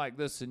 I'm like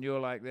this and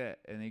you're like that,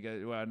 and he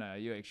goes, well, no,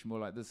 you're actually more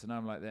like this and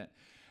I'm like that,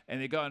 and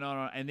they're going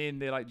on, and then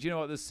they're like, do you know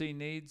what this scene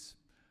needs?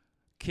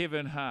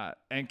 Kevin Hart,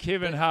 and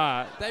Kevin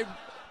Hart, they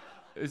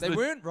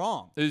weren't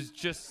wrong. Is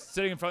just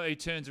sitting in front of him. He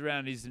turns around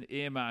and he's an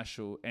air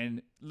marshal,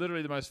 and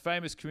literally the most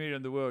famous comedian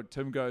in the world.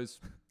 Tim goes,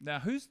 now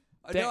who's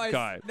that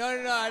guy? No,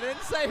 I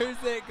didn't say who's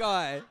that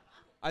guy.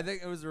 I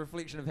think it was a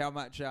reflection of how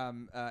much, how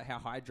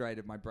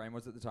hydrated my brain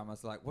was at the time. I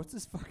was like, what's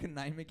his fucking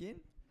name again?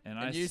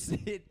 And you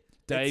said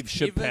Dave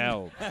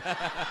Chappelle.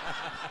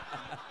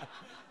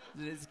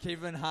 It's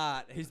Kevin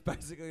Hart. He's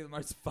basically the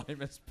most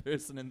famous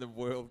person in the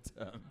world,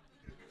 Tim.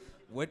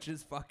 Which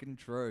is fucking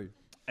true.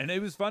 And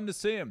it was fun to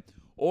see him.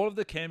 All of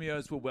the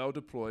cameos were well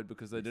deployed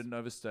because they didn't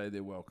overstay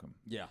their welcome.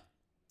 Yeah.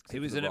 He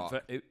was in it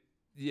for...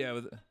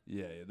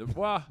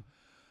 Well...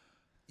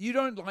 You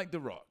don't like The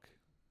Rock?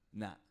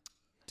 Nah.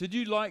 Did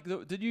you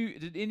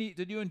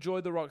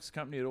enjoy The Rock's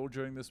company at all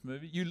during this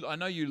movie? I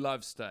know you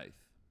love Stath.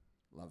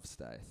 Love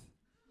Stath.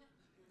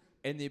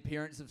 And the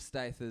appearance of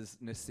Stath has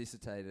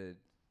necessitated,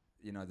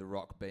 The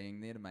Rock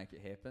being there to make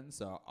it happen,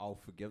 so I'll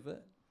forgive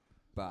it.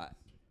 But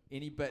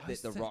any bit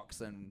that The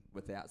Rock's in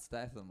without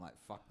Stath, I'm like,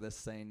 fuck, this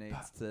scene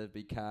needs to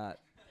be cut.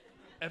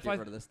 Get rid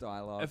of this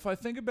dialogue. If I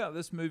think about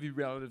this movie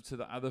relative to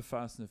the other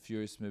Fast and the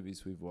Furious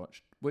movies we've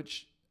watched,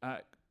 which...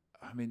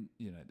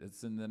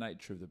 it's in the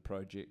nature of the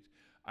project.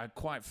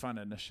 Quite fun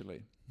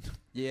initially.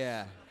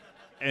 Yeah.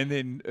 And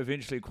then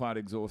eventually quite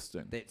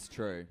exhausting. That's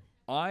true.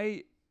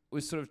 I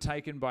was sort of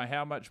taken by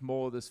how much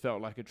more this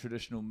felt like a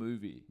traditional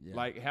movie. Yeah.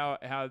 Like how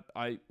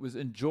I was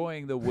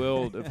enjoying the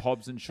world of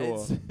Hobbs and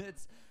Shaw.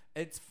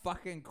 It's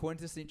fucking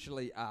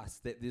quintessentially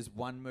us that there's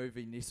one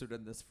movie nestled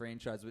in this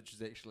franchise which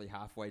is actually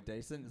halfway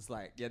decent. It's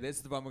like, yeah,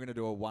 that's the one we're going to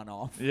do a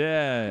one-off.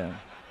 Yeah.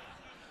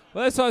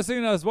 Well, that's what I was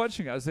thinking. I was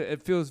watching it.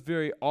 It feels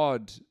very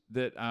odd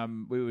that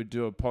we would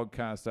do a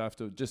podcast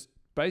after just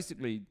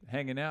basically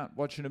hanging out,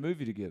 watching a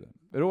movie together.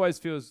 It always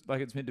feels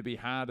like it's meant to be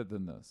harder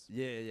than this.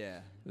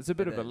 Yeah. It's a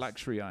bit of a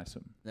luxury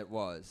item. It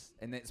was.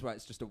 And that's why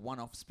it's just a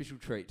one-off special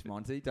treat,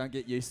 Monty. Don't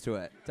get used to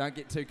it. Don't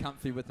get too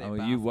comfy with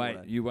that. You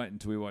wait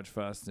until we watch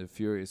Fast and the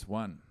Furious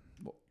 1.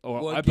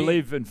 Or I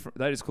believe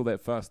they just call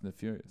that Fast and the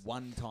Furious.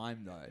 One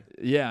time, though.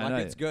 Yeah, I know.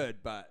 It's good,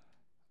 but...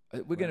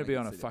 We're going to be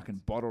on a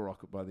fucking bottle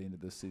rocket by the end of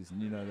this season.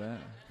 You know that?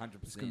 100%.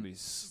 It's going to be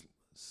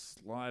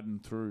sliding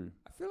through.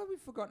 I feel like we've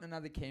forgotten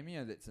another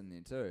cameo that's in there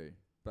too.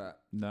 But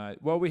no.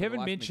 Well, we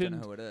haven't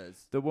mentioned who it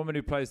is. The woman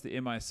who plays the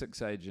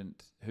MI6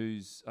 agent,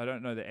 who's... I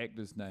don't know the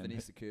actor's name.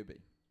 Vanessa Kirby.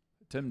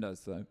 Tim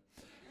does, though.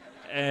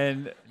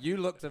 And you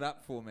looked it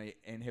up for me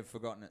and have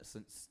forgotten it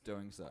since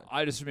doing so.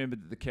 I just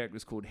remembered that the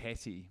character's called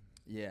Hattie.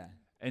 Yeah.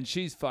 And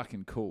she's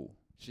fucking cool.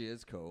 She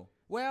is cool.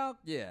 Well,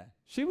 yeah.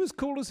 She was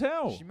cool as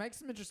hell. She makes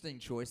some interesting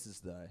choices,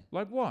 though.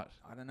 Like what?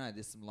 I don't know.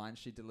 There's some lines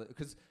she delivered.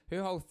 Because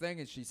her whole thing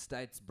is she's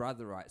State's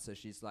brother, right? So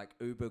she's like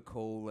uber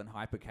cool and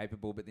hyper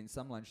capable. But then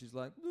some lines she's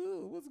like,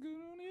 "Ooh, what's going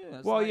on here?"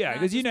 It's well, like, yeah,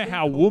 because you know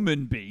how cool.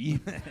 women be.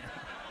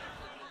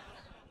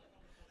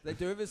 They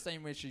do have a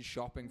scene where she's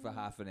shopping for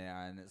half an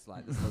hour, and it's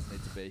like, this doesn't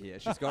need to be here.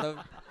 She's got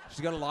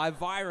a live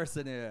virus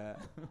in her.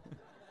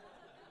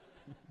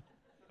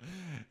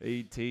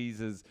 He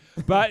teases.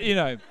 But, you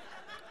know,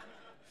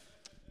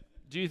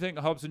 do you think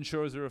Hobbs and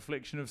Shaw is a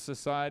reflection of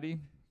society?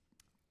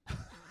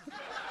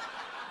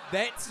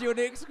 That's your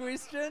next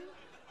question?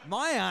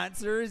 My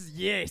answer is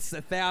yes,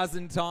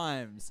 1,000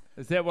 times.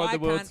 Is that what the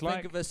world's I can't like?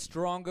 think of a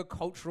stronger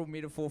cultural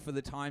metaphor for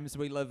the times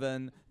we live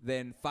in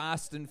than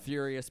Fast and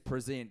Furious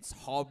presents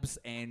Hobbs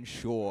and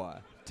Shaw.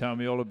 Tell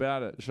me all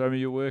about it. Show me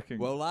you're working.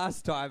 Well,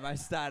 last time I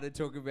started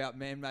talking about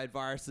man-made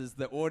viruses,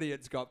 the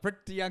audience got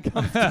pretty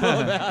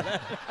uncomfortable about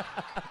it.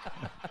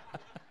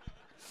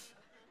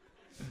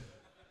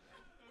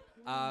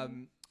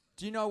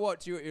 Do you know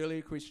what? To your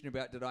earlier question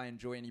about did I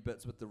enjoy any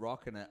bits with The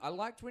Rock in it, I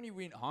liked when he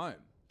went home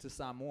to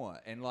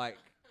Samoa and like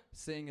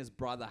seeing his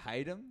brother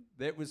hate him.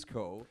 That was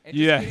cool. And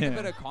just getting a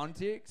bit of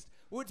context.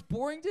 Well, it's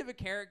boring to have a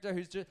character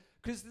who's just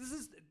because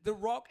The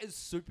Rock is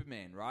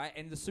Superman, right?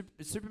 And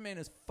Superman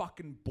is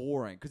fucking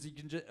boring because he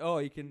can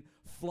he can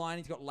fly and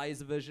he's got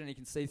laser vision, he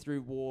can see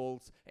through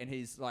walls, and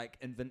he's like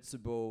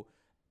invincible.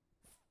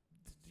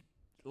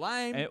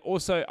 Lame. And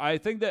also, I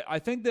think that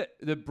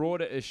the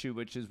broader issue,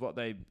 which is what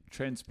they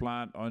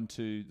transplant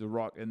onto The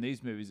Rock in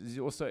these movies, is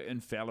also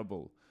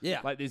infallible.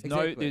 Yeah, like there's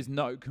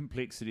no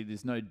complexity,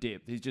 there's no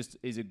depth.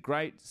 He's a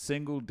great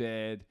single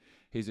dad.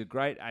 He's a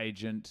great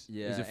agent.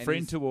 Yeah, he's a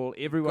friend to all.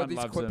 Everyone loves him.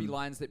 Got these quippy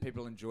lines that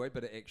people enjoy,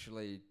 but are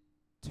actually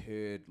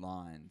turd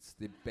lines.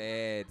 They're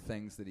bad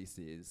things that he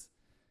says.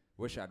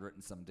 Wish I'd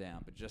written some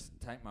down, but just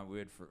take my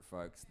word for it,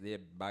 folks. They're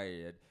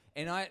bad.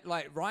 And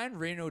Ryan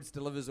Reynolds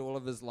delivers all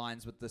of his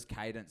lines with this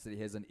cadence that he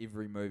has in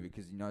every movie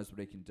because he knows what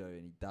he can do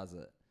and he does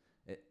it.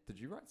 Did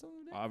you write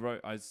something down?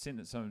 I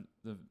sent some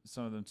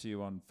of them to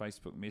you on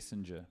Facebook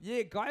Messenger.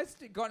 Yeah, guys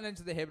gotten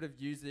into the habit of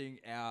using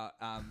our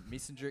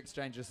Messenger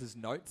exchanges as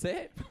notes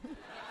app.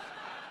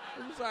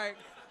 It was like,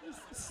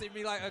 send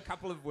me like a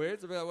couple of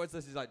words. I'll be like, what's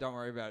this? He's like, don't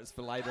worry about it. It's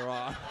for later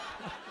on.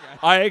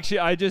 Okay.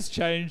 I just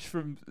changed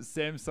from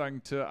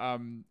Samsung to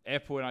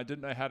Apple, and I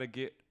didn't know how to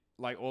get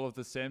like all of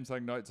the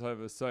Samsung notes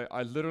over. So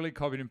I literally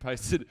copied and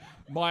pasted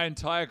my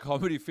entire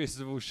comedy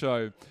festival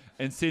show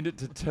and sent it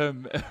to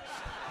Tim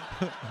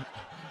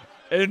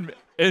in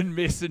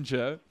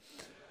Messenger.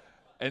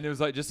 And it was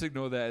like, just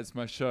ignore that, it's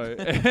my show.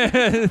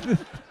 And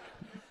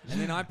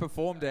then I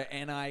performed it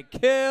and I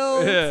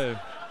killed. Yeah.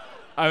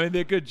 I mean,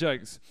 they're good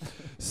jokes.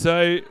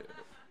 So,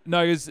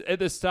 no, because at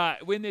the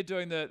start, when they're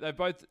doing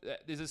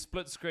there's a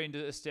split screen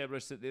to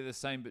establish that they're the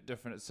same but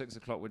different at 6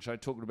 o'clock, which I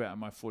talked about in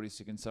my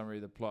 40-second summary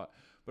of the plot.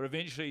 But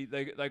eventually,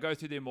 they go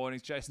through their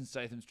mornings. Jason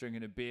Statham's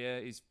drinking a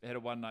beer. He's had a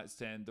one-night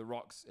stand. The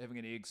Rock's having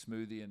an egg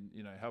smoothie and,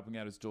 helping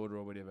out his daughter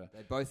or whatever.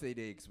 They both eat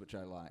eggs, which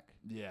I like.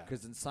 Yeah.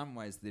 Because in some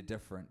ways, they're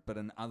different. But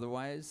in other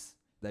ways,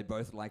 they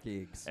both like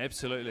eggs.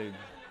 Absolutely.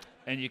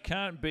 And you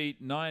can't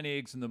beat 9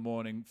 eggs in the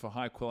morning for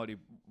high quality.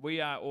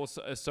 We are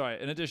also,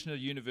 in addition to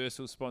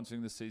Universal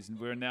sponsoring this season,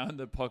 we're now in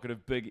the pocket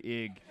of Big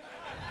Egg.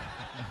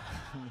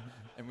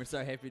 And we're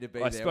so happy to be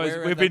I there. suppose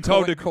we're we've been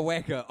told to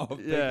cloaca of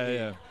Big Egg.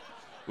 Yeah.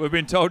 We've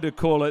been told to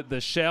call it the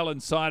shell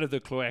inside of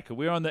the cloaca.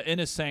 We're on the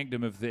inner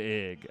sanctum of the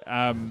egg.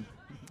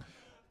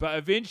 But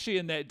eventually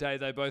in that day,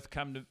 they both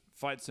come to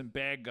fight some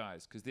bad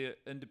guys because they're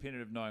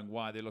independent of knowing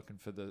why they're looking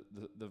for the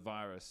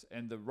virus.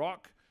 And The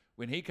Rock,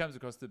 when he comes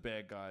across the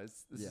bad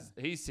guys,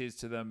 he says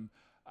to them,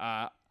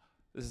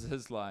 this is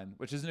his line,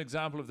 which is an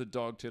example of the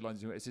dog turd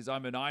lines. It says,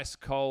 I'm an ice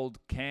cold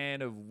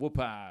can of whoop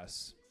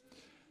ass.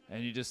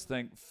 And you just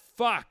think,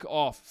 fuck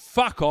off.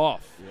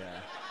 Yeah.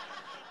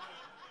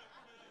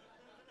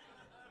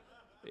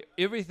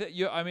 Everything,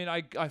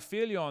 I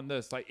feel you on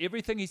this. Like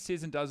everything he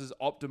says and does is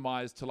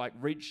optimized to like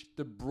reach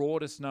the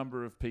broadest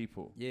number of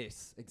people.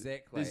 Yes,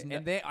 exactly.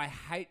 And that I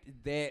hate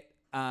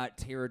that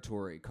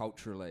territory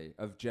culturally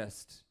of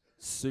just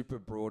super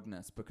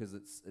broadness because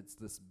it's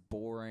this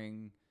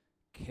boring,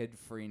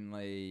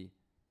 kid-friendly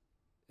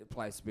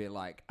place where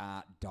like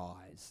art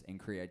dies and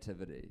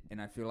creativity. And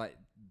I feel like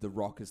The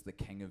Rock is the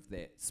king of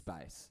that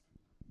space.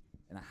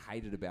 And I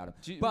hate it about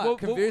him. But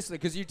conversely,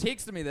 because you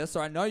texted me this, so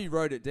I know you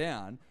wrote it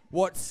down.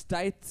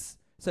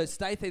 So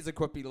Stath has a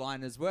quippy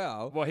line as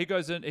well. Well, he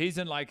goes in. He's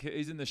in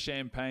the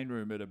champagne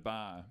room at a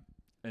bar,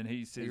 and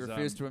he says he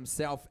refers to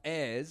himself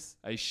as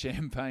a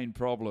champagne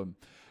problem,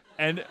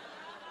 and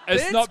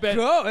it's that's not bad.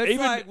 Cool. It's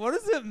like, what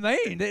does it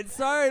mean? It's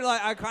so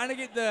like I kind of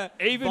get the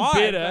even vibe,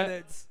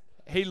 better.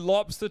 He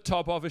lops the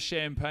top off a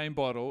champagne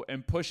bottle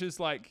and pushes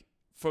like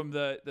from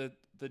the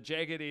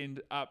jagged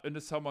end up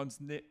into someone's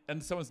neck.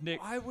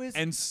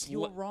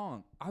 You're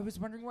wrong. I was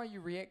wondering why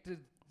you reacted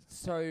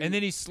so. And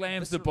then he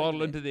slams the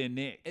bottle into their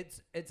neck.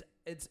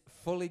 It's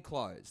fully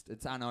closed.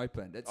 It's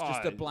unopened. It's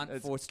just a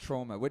blunt force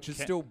trauma, which is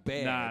still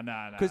bad.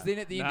 Nah. Because then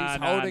at the end he's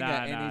holding it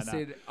and he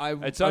said,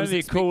 "It's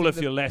only cool if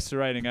you're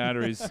lacerating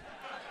arteries."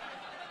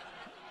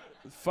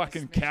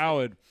 Fucking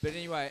coward. But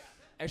anyway,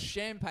 a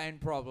champagne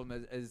problem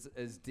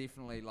is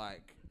definitely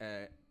like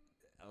a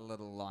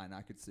little line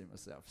I could see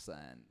myself saying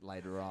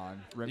later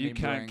on. You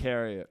can't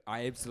carry it.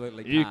 I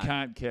absolutely can't. You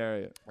can't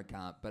carry it. I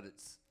can't, but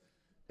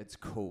it's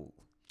cool.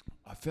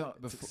 I felt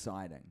it's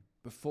exciting.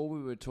 Before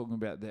we were talking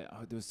about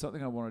that, there was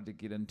something I wanted to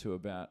get into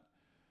about.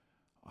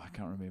 I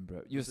can't remember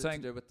it. You're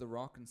saying to do with The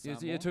Rock and Samoa?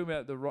 You're talking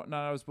about The Rock.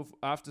 No, it was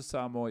after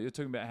Samoa. You're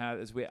talking about how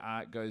it's where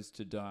art goes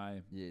to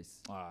die.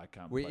 Yes. Oh, I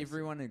can't. Where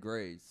everyone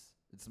agrees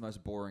it's the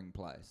most boring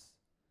place.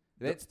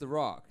 That's The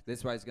Rock.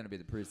 That's why he's going to be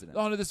the president.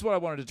 Oh, no, this is what I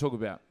wanted to talk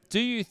about. Do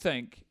you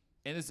think,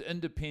 and it's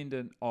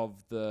independent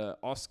of the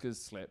Oscars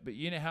slap, but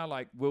you know how,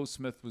 like, Will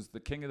Smith was the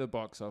king of the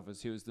box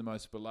office. He was the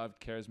most beloved,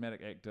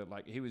 charismatic actor.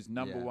 Like, he was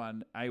number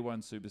one,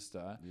 A1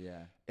 superstar.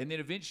 Yeah. And then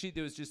eventually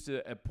there was just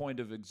a point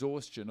of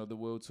exhaustion, or the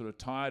world sort of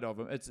tired of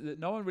him.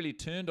 No one really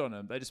turned on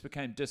him. They just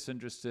became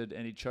disinterested,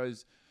 and he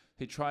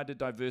tried to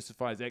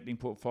diversify his acting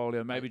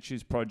portfolio, maybe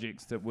choose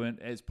projects that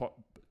weren't as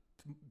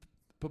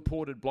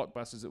purported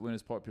blockbusters that weren't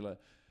as popular.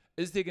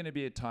 Is there going to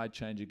be a tide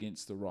change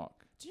against The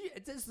Rock?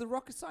 Is The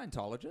Rock a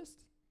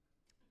Scientologist?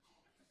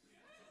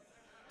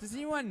 Does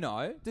anyone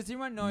know? Does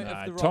anyone know if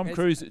The Rock Tom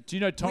Cruise. Do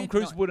you know Tom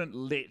Cruise wouldn't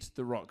let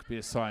The Rock be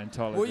a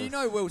Scientologist? Well, you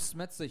know Will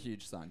Smith's a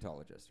huge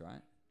Scientologist, right?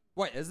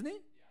 Wait, isn't he?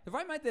 Have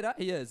I made that up?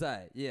 He is,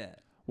 eh? Yeah.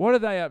 What are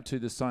they up to,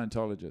 the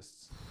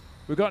Scientologists?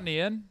 We got any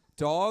in?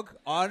 Dog,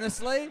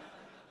 honestly,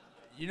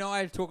 you know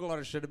I talk a lot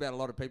of shit about a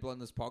lot of people on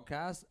this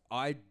podcast.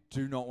 I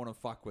do not want to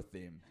fuck with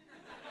them.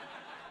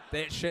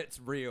 That shit's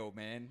real,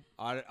 man.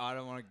 I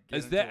don't want to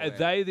get into Are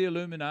they the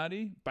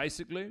Illuminati,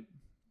 basically?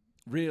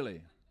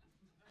 Really?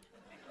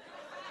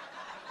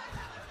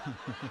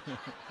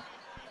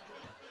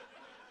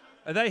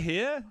 Are they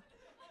here?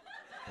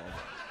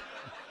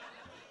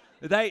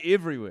 Are they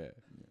everywhere?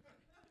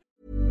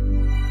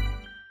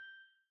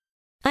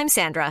 I'm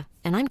Sandra,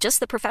 and I'm just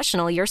the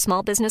professional your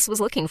small business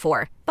was looking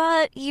for.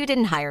 But you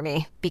didn't hire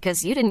me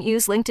because you didn't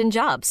use LinkedIn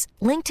Jobs.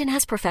 LinkedIn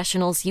has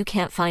professionals you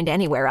can't find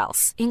anywhere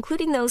else,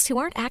 including those who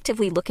aren't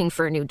actively looking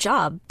for a new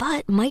job,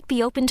 but might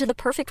be open to the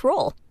perfect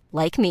role,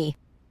 like me.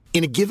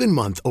 In a given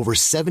month, over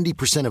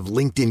 70% of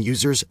LinkedIn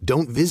users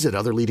don't visit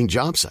other leading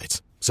job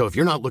sites. So if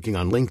you're not looking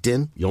on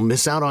LinkedIn, you'll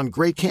miss out on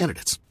great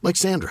candidates like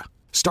Sandra.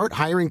 Start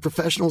hiring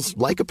professionals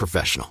like a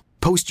professional.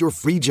 Post your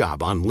free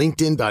job on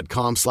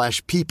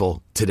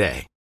linkedin.com/people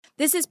today.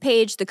 This is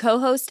Paige, the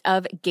co-host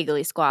of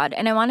Giggly Squad,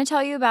 and I want to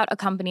tell you about a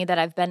company that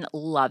I've been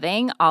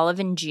loving,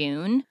 Olive &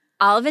 June.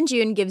 Olive &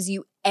 June gives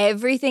you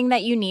everything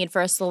that you need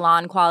for a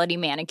salon-quality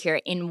manicure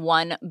in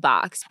one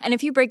box. And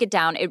if you break it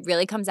down, it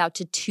really comes out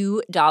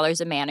to $2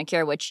 a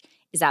manicure, which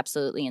is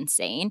absolutely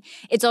insane.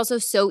 It's also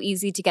so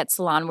easy to get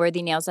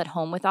salon-worthy nails at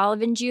home with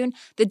Olive & June.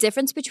 The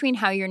difference between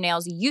how your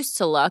nails used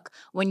to look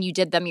when you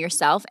did them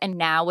yourself and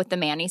now with the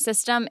Mani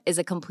system is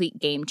a complete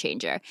game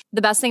changer.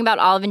 The best thing about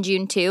Olive &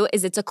 June, too,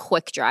 is it's a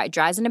quick dry.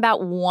 Dries in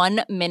about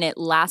 1 minute,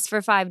 lasts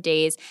for 5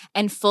 days,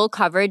 and full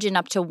coverage in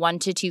up to 1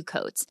 to 2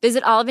 coats.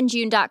 Visit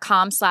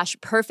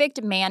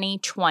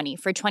oliveandjune.com/perfectmani20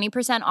 for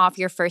 20% off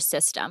your first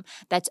system.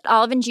 That's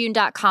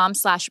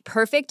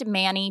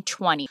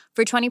oliveandjune.com/perfectmani20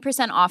 for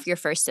 20% off your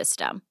first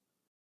system.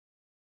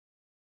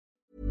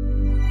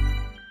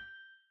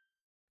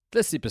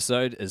 This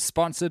episode is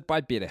sponsored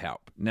by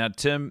BetterHelp. Now,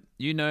 Tim,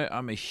 you know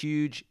I'm a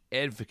huge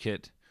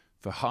advocate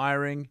for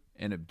hiring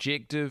an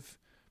objective,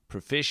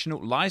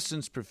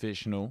 licensed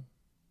professional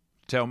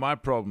to tell my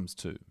problems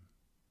to,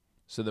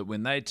 so that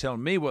when they tell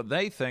me what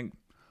they think,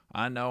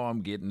 I know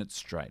I'm getting it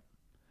straight.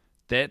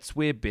 That's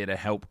where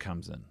BetterHelp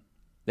comes in.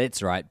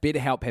 That's right.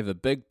 BetterHelp have a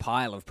big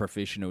pile of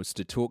professionals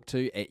to talk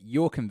to at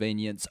your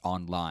convenience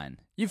online.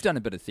 You've done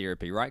a bit of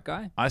therapy, right,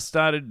 Guy? I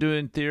started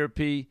doing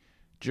therapy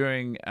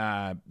during,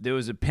 there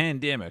was a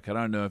pandemic, I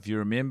don't know if you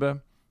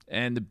remember,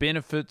 and the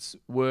benefits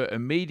were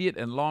immediate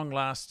and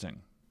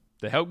long-lasting.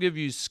 They help give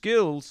you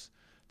skills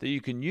that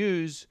you can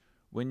use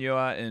when you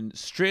are in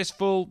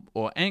stressful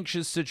or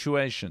anxious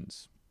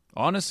situations.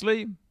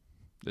 Honestly,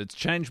 it's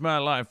changed my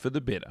life for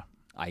the better.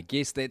 I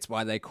guess that's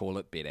why they call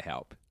it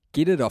BetterHelp.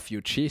 Get it off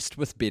your chest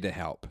with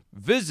BetterHelp.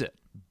 Visit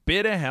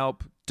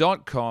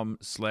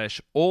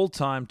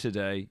betterhelp.com/alltime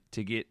today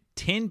to get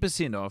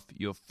 10% off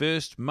your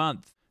first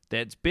month.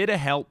 That's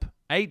BetterHelp,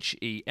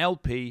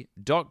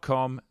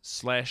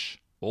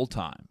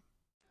 HELP.com/alltime.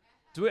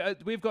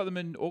 We've got them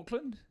in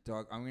Auckland?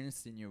 Dog, I'm going to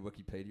send you a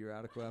Wikipedia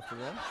article after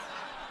this.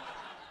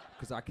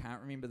 Because I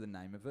can't remember the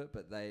name of it,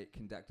 but they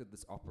conducted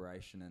this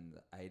operation in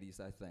the 80s,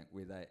 I think,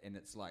 and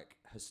it's like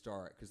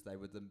historic because they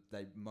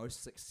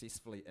most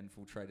successfully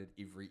infiltrated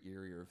every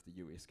area of the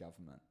US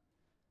government.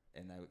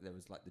 And there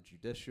was like the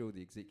judicial,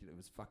 the executive, it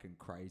was fucking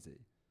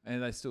crazy.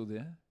 And are they still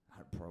there?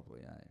 Probably,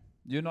 eh?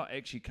 You're not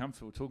actually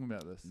comfortable talking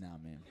about this? No,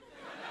 man.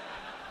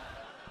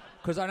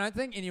 Because I don't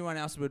think anyone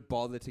else would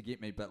bother to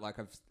get me, but like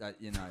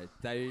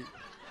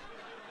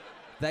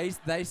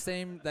they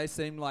seem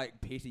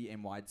like petty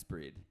and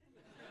widespread.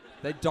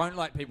 They don't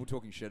like people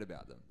talking shit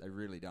about them. They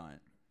really don't.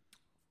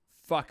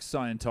 Fuck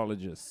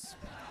Scientologists.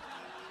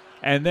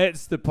 And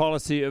that's the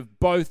policy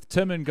of both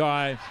Tim and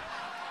Guy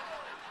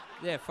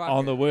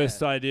on the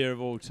worst idea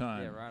of all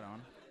time. Yeah, right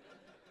on.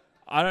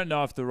 I don't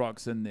know if The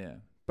Rock's in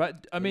there.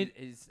 But, I mean...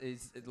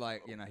 He's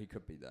like, he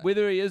could be there.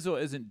 Whether he is or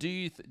isn't, do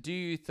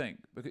you think...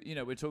 Because,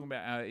 we're talking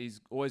about how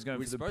he's always going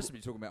We're for supposed to be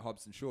talking about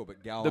Hobbs and Shaw,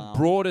 but the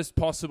broadest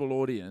possible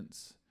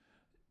audience...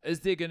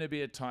 Is there going to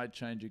be a tide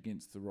change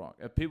against The Rock?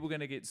 Are people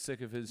going to get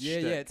sick of his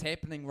shtick? Yeah, it's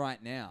happening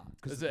right now.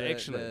 Is it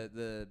actually?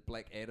 The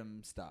Black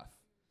Adam stuff.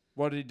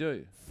 What did he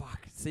do?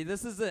 Fuck. See,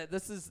 this is it.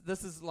 This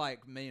is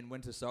like me and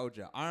Winter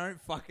Soldier. I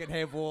don't fucking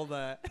have all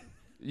the...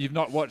 You've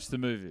not watched the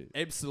movie.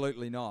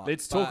 Absolutely not.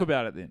 Let's talk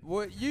about it then.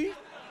 Well,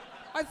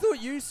 I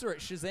thought you saw it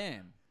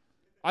Shazam.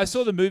 I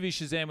saw the movie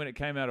Shazam when it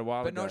came out a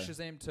while ago. But not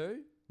Shazam 2?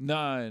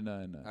 No.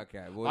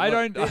 Okay. Well, I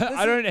look,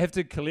 don't have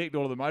to collect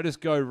all of them. I just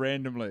go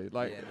randomly.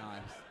 Like, yeah,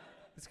 nice.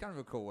 It's kind of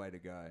a cool way to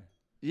go.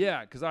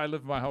 yeah, because I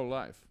live my whole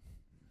life.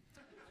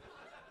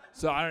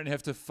 So I don't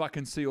have to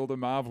fucking see all the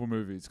Marvel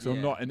movies because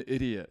I'm not an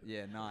idiot.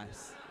 Yeah,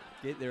 nice.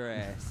 Get their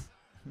ass.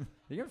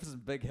 You're going for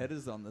some big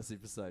hitters on this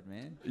episode,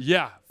 man.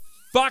 Yeah.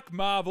 Fuck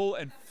Marvel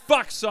and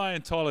fuck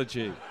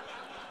Scientology.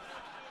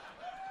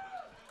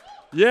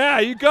 Yeah,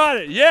 you got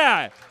it.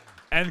 Yeah.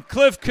 And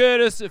Cliff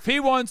Curtis, if he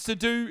wants to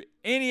do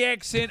any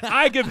accent,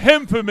 I give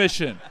him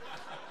permission.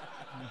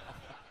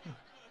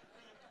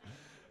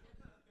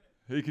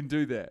 He can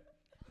do that.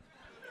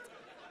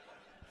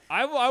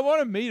 I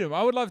want to meet him.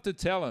 I would love to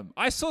tell him.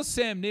 I saw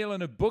Sam Neill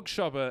in a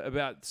bookshop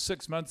about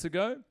 6 months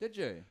ago. Did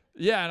you?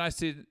 Yeah, and I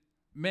said,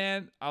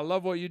 man, I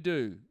love what you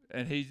do.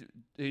 And he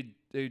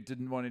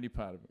didn't want any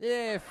part of it.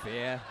 Yeah,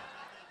 fair.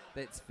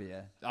 That's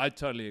fair. I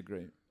totally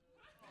agree.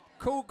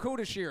 Cool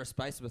to share a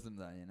space with him,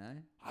 though, you know?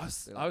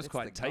 I was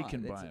quite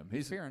taken by him.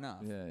 He's fair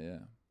enough. Yeah.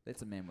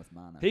 That's a man with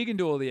mana. He can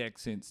do all the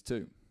accents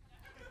too.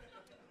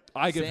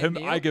 I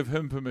give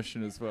him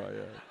permission as well,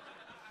 yeah.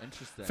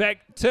 Interesting. In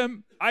fact,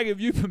 Tim, I give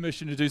you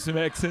permission to do some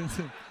accents.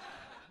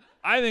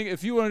 I think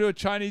if you want to do a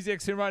Chinese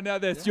accent right now,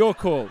 that's your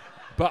call.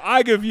 But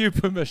I give you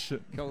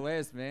permission. Cool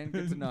as, man.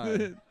 Good to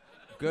know.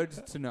 Good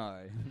to know.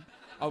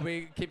 I'll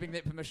be keeping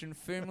that permission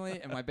firmly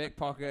in my back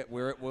pocket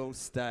where it will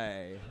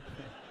stay.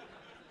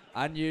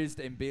 Unused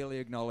and barely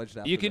acknowledged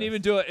after You can this.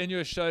 even do it in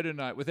your show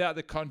tonight without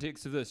the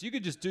context of this. You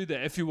could just do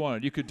that if you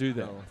wanted. You could do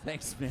that. Oh,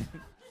 thanks, man.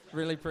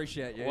 Really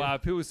appreciate you. Wow,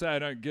 people say I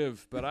don't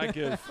give, but I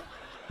give.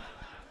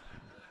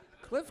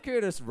 Cliff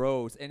Curtis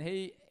rules, and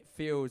he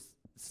feels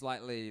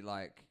slightly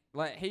like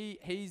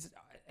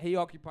he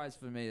occupies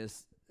for me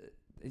as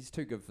he's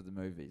too good for the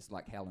movies,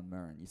 like Helen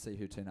Mirren. You see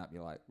who turn up,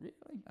 you're like, really?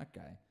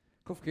 Okay.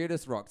 Cliff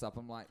Curtis rocks up.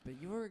 I'm like,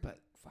 but you're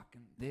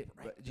fucking.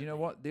 But do you know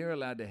what? They're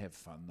allowed to have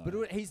fun though.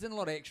 But he's in a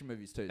lot of action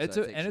movies too. It's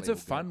so it's a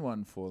fun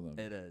one for them.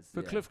 It is.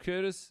 For Cliff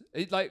Curtis,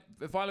 if I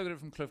look at it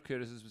from Cliff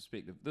Curtis's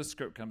perspective, this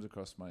script comes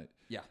across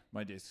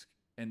my desk,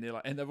 and they're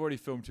like, and they've already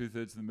filmed 2/3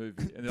 of the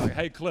movie, and they're like,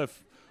 hey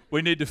Cliff,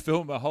 we need to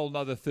film a whole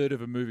nother third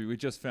of a movie. We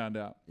just found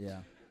out. Yeah.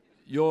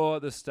 You're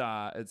the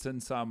star. It's in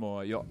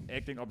Samoa. You're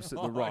acting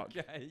opposite The Rock.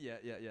 Okay.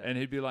 Yeah. And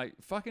he'd be like,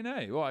 fucking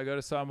A. Well, I go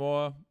to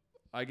Samoa.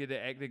 I get to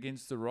act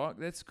against The Rock.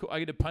 That's cool. I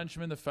get to punch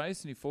him in the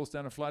face and he falls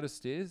down a flight of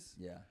stairs.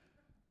 Yeah.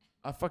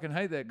 I fucking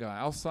hate that guy.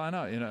 I'll sign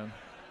up, you know.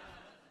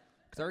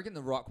 Because I reckon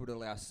The Rock would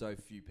allow so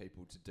few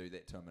people to do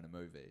that to him in a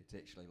movie, to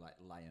actually like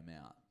lay him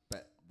out.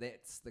 But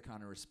that's the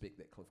kind of respect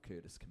that Cliff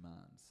Curtis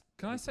commands.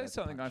 Can I say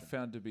something I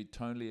found to be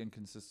tonally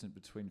inconsistent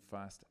between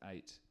Fast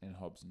 8 and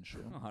Hobbs and Shaw?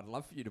 Oh, I'd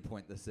love for you to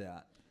point this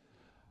out.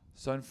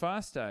 So in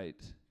Fast 8,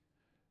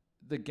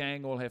 the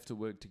gang all have to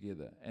work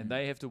together, and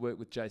they have to work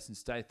with Jason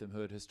Statham,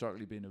 who had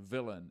historically been a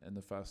villain in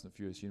the Fast and the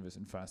Furious universe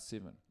in Fast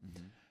 7.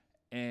 Mm-hmm.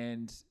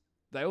 And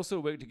they also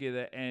work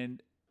together,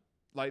 and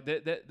like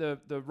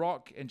the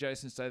Rock and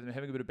Jason Statham are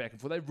having a bit of back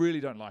and forth. They really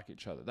don't like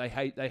each other. They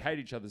hate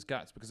each other's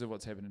guts because of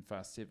what's happened in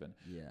Fast 7.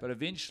 Yeah. But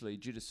eventually,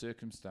 due to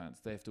circumstance,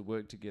 they have to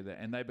work together,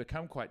 and they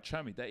become quite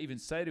chummy. They even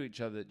say to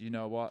each other, you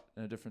know what,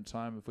 in a different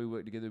time, if we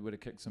work together, we would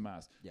have kicked some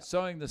ass. Yep.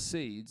 Sowing the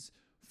seeds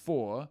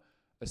for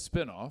a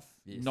spin-off,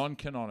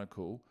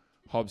 non-canonical,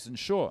 Hobbs and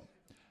Shaw.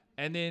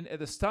 And then at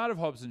the start of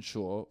Hobbs and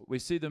Shaw, we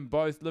see them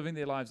both living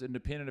their lives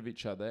independent of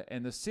each other,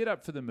 and the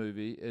setup for the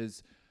movie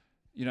is,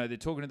 you know, they're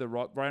talking to The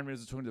Rock. Ryan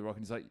Reynolds is talking to The Rock,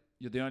 and he's like,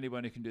 you're the only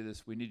one who can do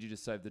this. We need you to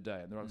save the day.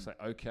 And The Rock's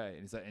like, okay.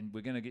 And he's like, and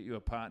we're going to get you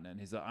a partner. And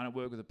he's like, I don't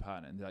work with a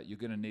partner. And they're like, you're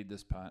going to need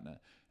this partner.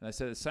 And they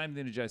say the same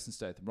thing to Jason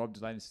Statham. Rob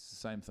Delaney says the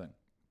same thing.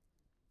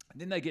 And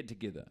then they get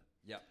together.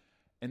 Yep.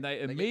 And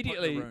they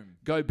immediately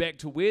go back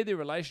to where their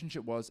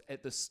relationship was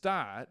at the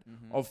start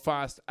of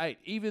Fast 8,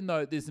 even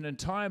though there's an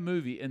entire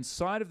movie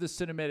inside of the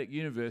cinematic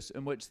universe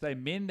in which they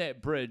mend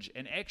that bridge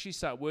and actually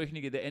start working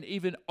together and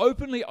even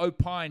openly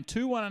opine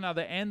to one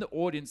another and the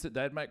audience that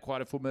they'd make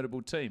quite a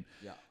formidable team.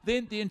 Yeah.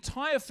 Then the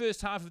entire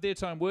first half of their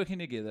time working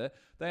together,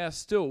 they are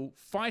still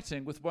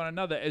fighting with one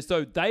another as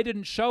though they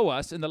didn't show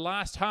us in the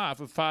last half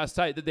of Fast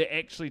 8 that they're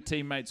actually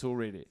teammates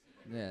already.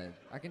 Yeah,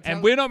 I can tell.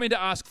 And we're not meant to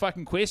ask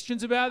fucking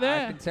questions about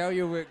that. I can tell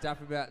you're worked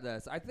up about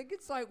this. I think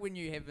it's like when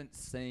you haven't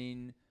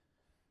seen.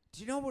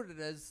 Do you know what it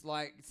is?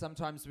 Like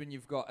sometimes when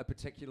you've got a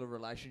particular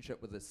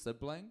relationship with a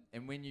sibling,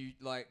 and when you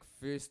like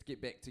first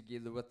get back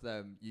together with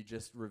them, you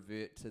just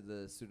revert to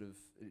the sort of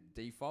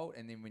default,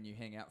 and then when you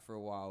hang out for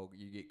a while,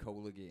 you get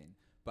cool again.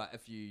 But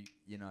if you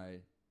know,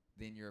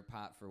 then you're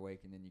apart for a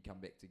week, and then you come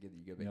back together,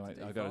 you go back to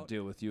default. I got to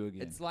deal with you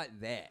again. It's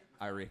like that,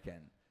 I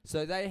reckon.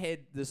 So they had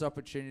this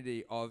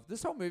opportunity of...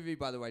 This whole movie,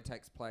 by the way,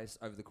 takes place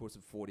over the course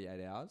of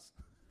 48 hours,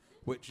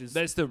 which is...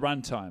 That's the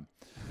runtime.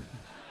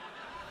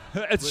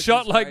 It's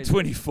shot like crazy.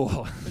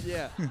 24.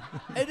 Yeah.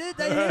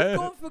 They have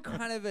gone for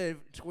kind of a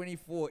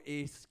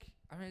 24-esque...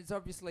 I mean, it's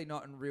obviously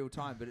not in real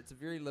time, but it's a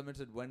very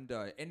limited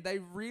window. And they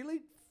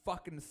really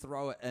fucking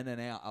throw it in and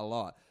out a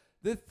lot.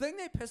 The thing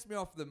that pissed me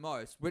off the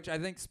most, which I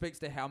think speaks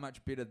to how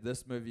much better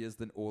this movie is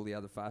than all the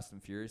other Fast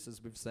and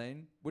Furiouses we've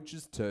seen, which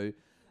is 2.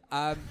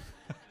 A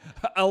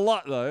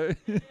lot though.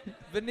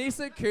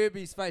 Vanessa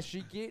Kirby's face,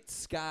 she gets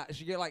scarred.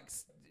 She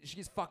gets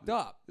fucked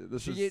up.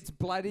 She gets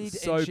bloodied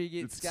and she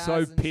gets scars. So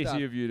and petty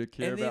stuff. of you to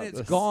care about this. And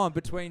then it's gone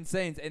between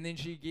scenes, and then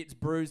she gets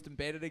bruised and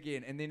battered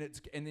again, and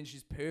then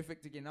she's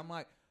perfect again. I'm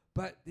like,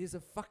 but there's a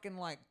fucking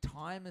like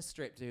timer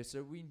strapped to her,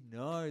 so we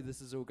know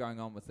this is all going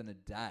on within a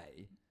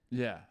day.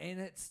 Yeah. And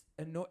it's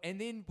and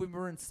then when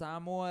we're in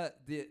Samoa,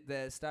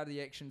 the start of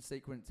the action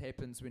sequence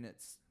happens when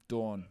it's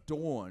dawn.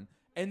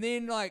 And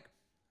then like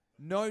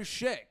no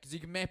shit, because you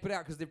can map it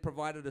out because they've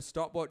provided a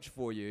stopwatch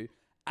for you.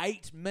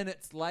 8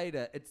 minutes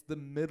later, it's the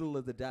middle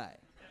of the day.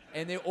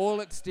 And they're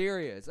all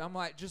exteriors. I'm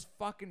like, just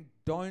fucking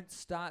don't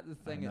start the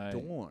thing at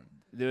dawn.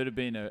 There would have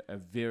been a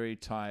very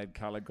tired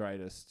color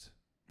gradist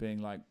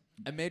being like,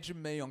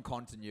 imagine me on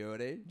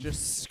continuity,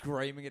 just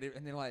screaming at it,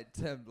 and they're like,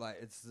 Tim, like,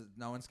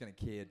 no one's going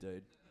to care,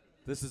 dude.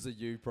 This is a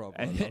you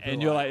problem.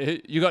 And you're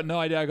like, you got no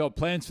idea I got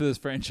plans for this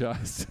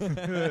franchise.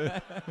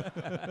 I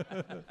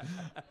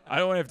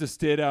don't want to have to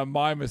stare down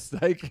my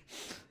mistake.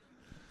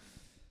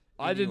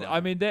 I didn't.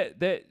 I mean, that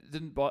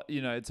didn't.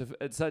 You know, it's a.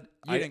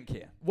 You didn't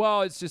care.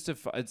 Well, it's just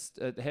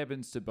it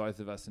happens to both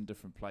of us in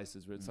different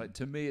places. Where it's like,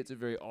 to me, it's a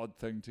very odd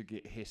thing to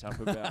get het up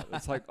about.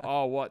 It's like,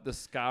 oh, what, the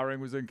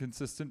scarring was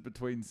inconsistent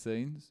between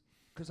scenes.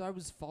 Because I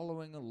was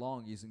following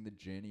along using the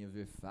journey of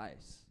her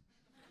face.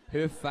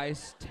 Her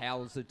face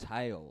tells a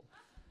tale.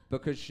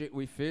 Because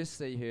we first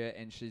see her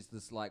and she's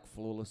this like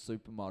flawless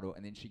supermodel,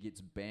 and then she gets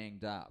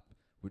banged up,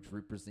 which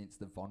represents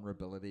the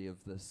vulnerability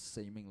of this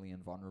seemingly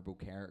invulnerable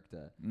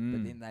character.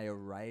 But then they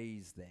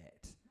erase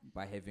that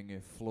by having her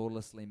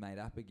flawlessly made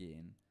up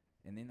again,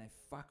 and then they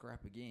fuck her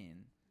up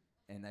again,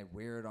 and they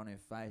wear it on her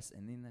face,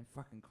 and then they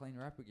fucking clean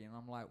her up again.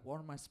 I'm like, what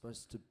am I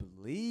supposed to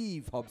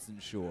believe, Hobbs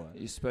and Shaw?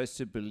 You're supposed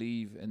to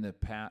believe in the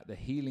power, the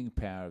healing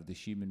power of the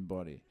human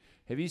body.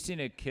 Have you seen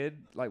a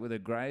kid like with a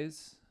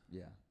graze?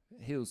 Yeah.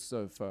 It heals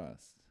so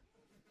fast.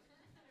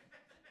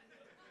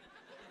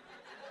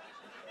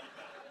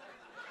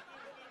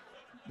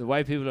 The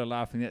way people are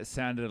laughing, that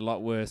sounded a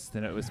lot worse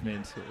than it was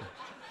meant to.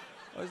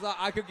 I was like,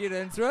 I could get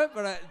into it,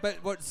 but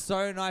what's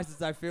so nice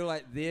is I feel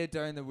like they're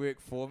doing the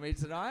work for me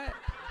tonight,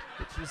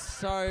 which is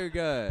so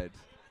good.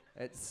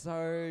 It's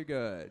so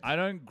good. I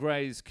don't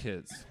graze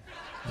kids.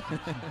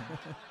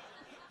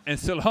 And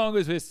so long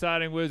as we're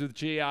starting words with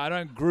GR, I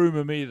don't groom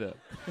them either.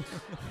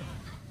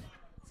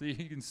 So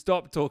you can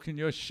stop talking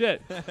your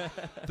shit.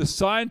 The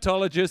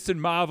Scientologists in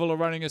Marvel are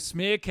running a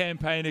smear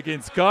campaign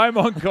against Guy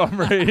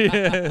Montgomery.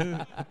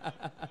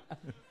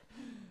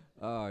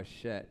 Oh,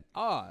 shit.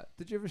 Oh,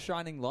 did you have a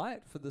shining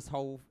light for this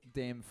whole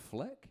damn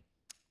flick?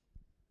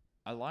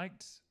 I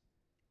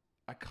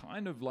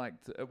kind of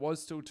liked, it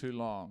was still too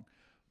long,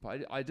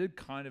 but I did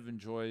kind of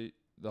enjoy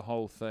the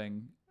whole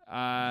thing.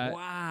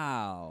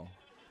 Wow.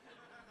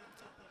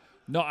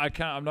 No, I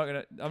can't. I'm not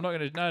gonna. No.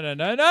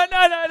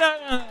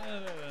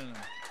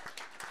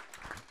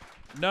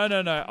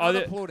 I'm not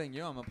applauding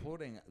you. I'm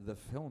applauding the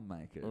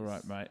filmmakers. All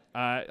right, mate.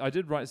 I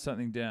did write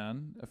something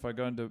down. If I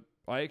go into,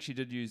 I actually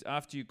did use,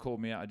 after you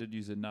called me out, I did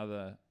use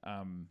another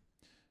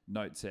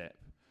notes app.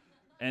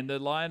 And the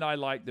line I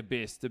liked the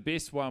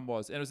best one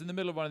was, and it was in the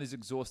middle of one of these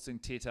exhausting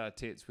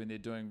tete-a-tetes when they're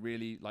doing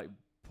really like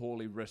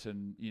poorly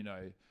written,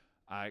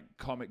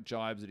 comic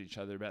jibes at each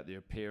other about their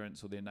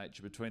appearance or their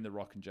nature between The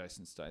Rock and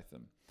Jason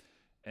Statham.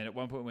 And at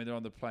one point when they're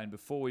on the plane,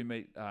 before we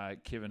meet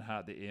Kevin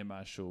Hart, the air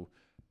marshal,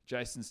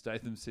 Jason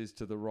Statham says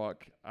to The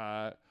Rock,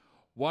 why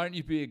don't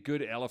you be a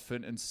good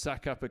elephant and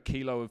suck up a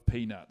kilo of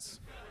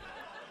peanuts?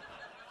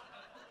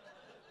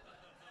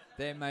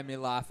 That made me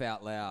laugh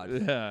out loud.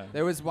 Yeah.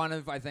 There was one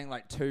of, I think,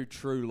 like 2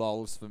 true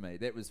lols for me.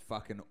 That was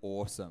fucking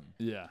awesome.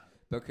 Yeah.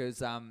 Because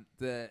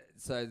the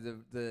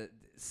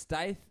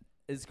Stath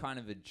is kind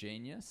of a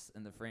genius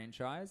in the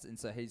franchise, and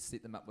so he's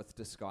set them up with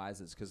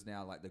disguises because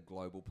now like the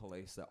global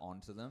police are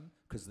onto them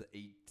because the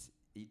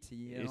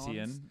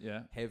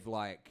Etienne have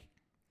like,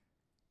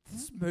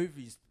 this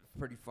movie's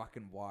pretty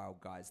fucking wild,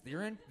 guys.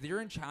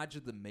 They're in charge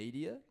of the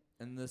media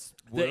in this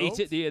world.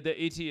 The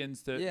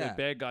Etiennes, the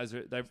bad guys,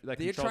 they they're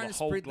control trying the to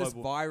whole spread global.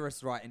 this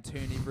virus, right, and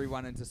turn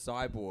everyone into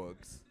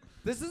cyborgs.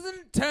 This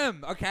isn't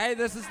Tim, okay?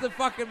 This is the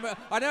fucking...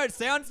 I know it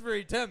sounds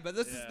very Tim, but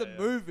this is the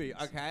movie,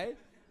 okay?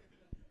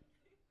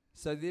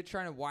 So they're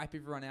trying to wipe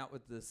everyone out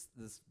with this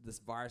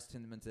virus,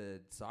 turn them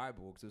into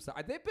cyborgs.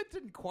 That bit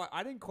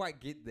I didn't quite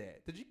get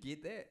that. Did you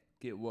get that?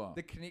 Get what?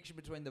 The connection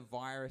between the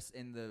virus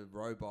and the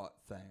robot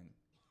thing.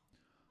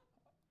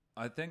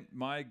 I think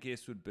my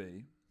guess would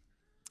be,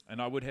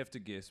 and I would have to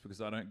guess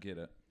because I don't get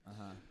it,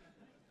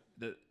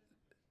 that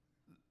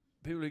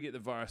people who get the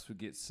virus would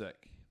get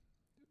sick.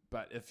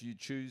 But if you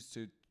choose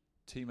to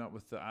team up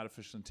with the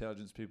artificial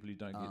intelligence people, you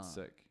don't get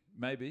sick.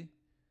 Maybe.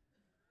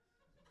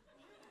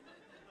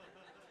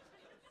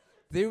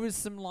 There was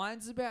some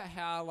lines about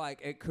how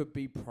like it could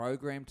be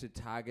programmed to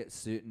target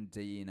certain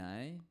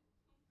DNA.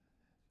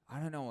 I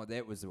don't know what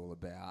that was all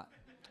about.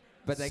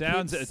 But they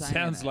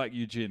sounds like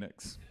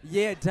eugenics.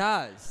 Yeah, it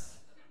does.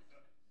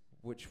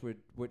 which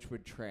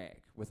would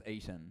track with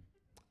Eton.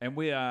 And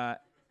we are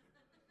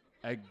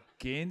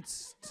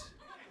against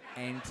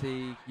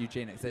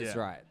anti-eugenics. That's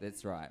Yeah. right.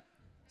 That's right.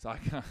 So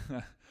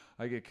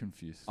I get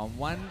confused. On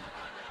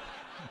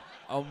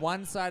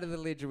one side of the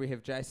ledger we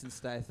have Jason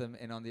Statham,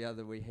 and on the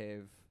other we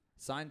have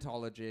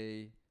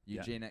Scientology,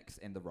 eugenics,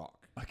 and The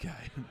Rock.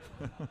 Okay.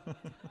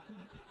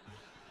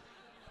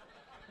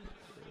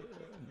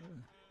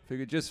 If we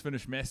could just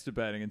finish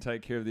masturbating and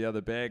take care of the other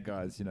bad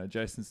guys, you know,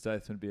 Jason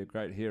Statham would be a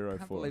great hero I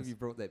can't for believe us. you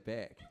brought that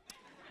back.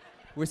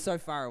 We're so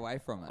far away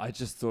from it. I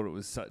just thought it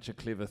was such a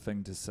clever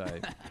thing to say.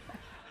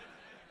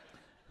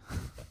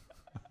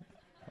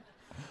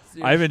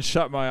 I even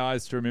shut my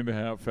eyes to remember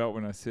how it felt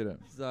when I said it.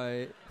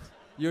 So,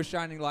 Your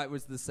Shining Light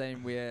was the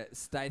scene where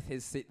Stath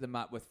has set them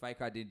up with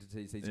fake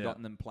identities. He's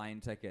gotten them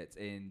plane tickets,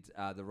 and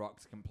The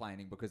Rock's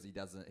complaining because he's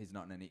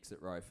not in an exit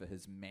row for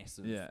his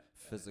massive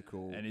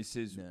physical. And he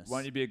says, "Why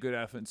don't you be a good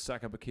elephant,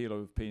 suck up a kilo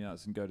of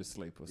peanuts, and go to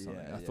sleep or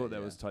something?" I thought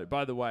that was tight.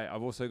 By the way,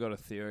 I've also got a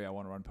theory I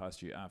want to run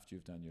past you after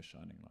you've done Your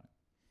Shining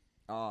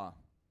Light.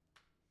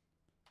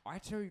 I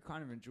too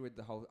kind of enjoyed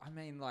the whole. I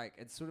mean, like,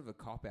 it's sort of a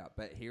cop out,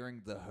 but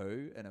hearing The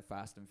Who in a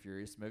Fast and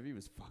Furious movie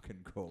was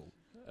fucking cool.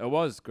 It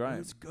was great. It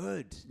was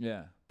good.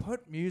 Yeah.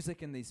 Put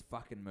music in these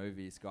fucking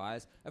movies,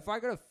 guys. If I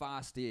go to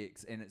Fast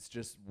X and it's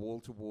just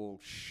wall-to-wall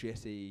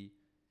shitty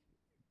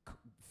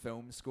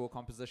film score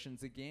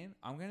compositions again,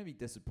 I'm going to be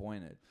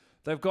disappointed.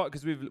 They've got,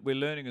 because we're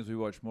learning as we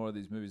watch more of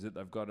these movies that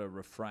they've got a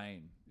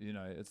refrain. You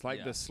know, it's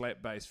like the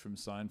slap bass from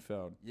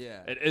Seinfeld.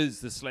 Yeah. It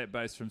is the slap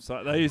bass from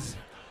Seinfeld.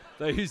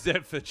 They use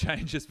that for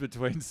changes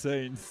between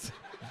scenes.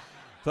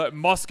 It's like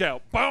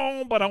Moscow.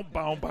 Boom, ba-dum,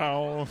 boom,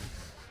 boom.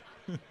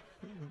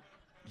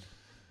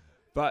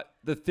 But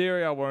the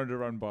theory I wanted to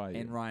run by you.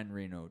 And Ryan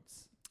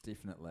Reynolds,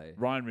 definitely.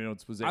 Ryan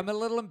Reynolds was. I'm a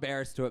little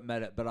embarrassed to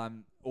admit it, but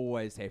I'm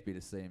always happy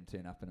to see him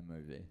turn up in a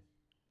movie.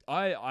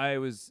 I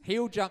was.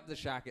 He'll jump the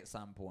shark at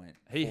some point.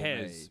 He for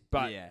has, me.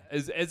 but yeah.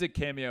 as a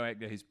cameo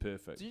actor, he's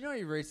perfect. Do you know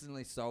he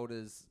recently sold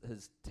his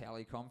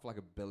telecom for like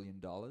 $1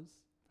 billion?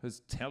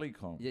 His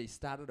telecom. Yeah, he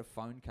started a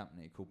phone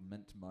company called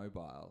Mint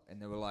Mobile,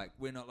 and they were like,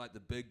 "We're not like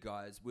the big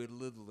guys. We're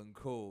little and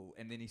cool."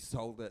 And then he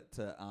sold it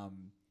to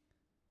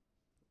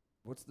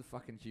what's the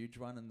fucking huge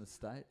one in the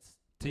States?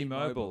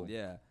 T-Mobile.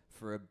 Yeah,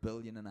 for $1.5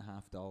 billion.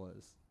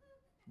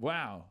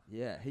 Wow.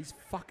 Yeah, he's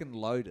fucking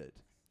loaded.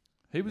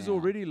 He was now.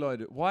 already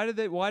loaded. Why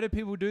did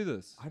people do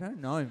this? I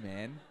don't know,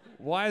 man.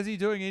 Why is he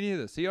doing any of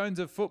this? He owns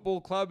a football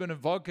club and a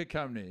vodka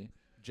company.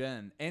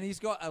 Gin. And he's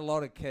got a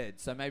lot of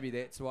kids, so maybe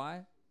that's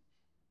why.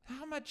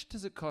 How much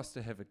does it cost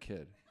to have a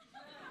kid?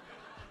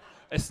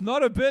 It's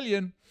not $1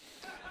 billion.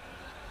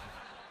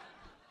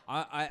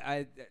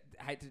 I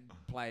hate to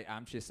play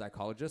armchair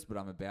psychologist, but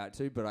I'm about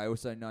to. But I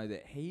also know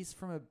that he's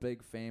from a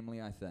big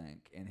family, I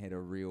think, and had a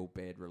real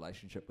bad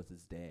relationship with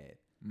his dad.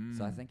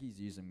 So I think he's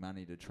using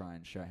money to try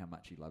and show how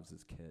much he loves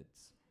his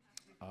kids.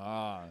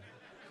 Ah.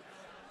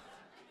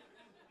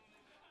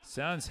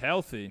 Sounds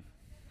healthy.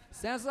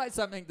 Sounds like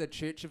something the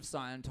Church of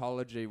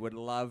Scientology would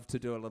love to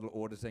do a little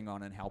auditing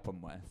on and help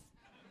him with.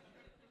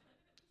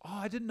 Oh,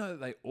 I didn't know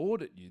that they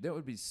audit you. That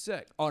would be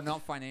sick. Oh,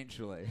 not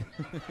financially.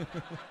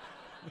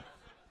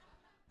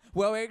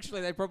 Well,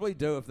 actually, they probably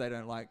do if they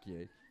don't like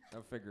you.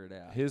 They'll figure it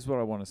out. Here's what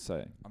I want to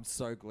say. I'm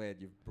so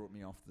glad you've brought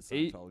me off the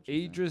Scientology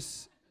thing.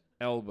 Idris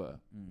Elba.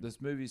 This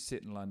movie's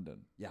set in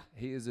London. Yeah.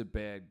 He is a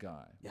bad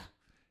guy. Yeah.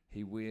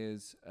 He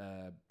wears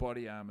a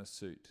body armor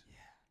suit. Yeah.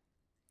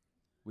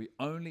 We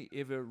only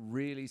ever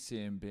really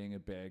see him being a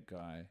bad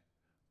guy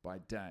by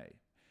day.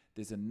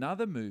 There's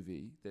another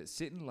movie that's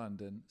set in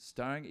London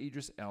starring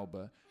Idris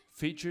Elba,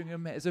 featuring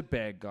him as a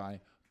bad guy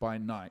by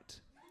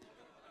night.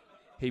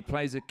 He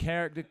plays a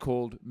character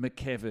called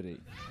McCavity.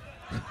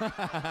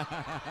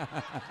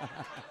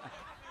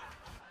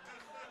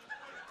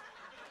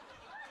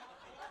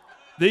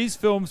 These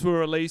films were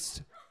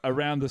released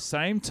around the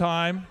same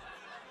time.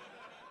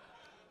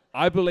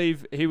 I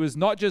believe he was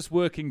not just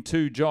working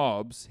 2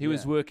 jobs, he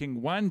was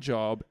working 1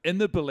 job in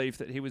the belief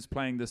that he was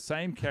playing the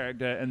same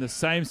character in the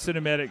same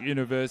cinematic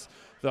universe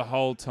the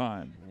whole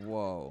time.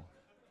 Whoa.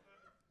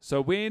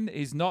 So when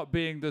he's not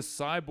being the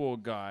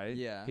cyborg guy,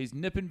 Yeah. he's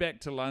nipping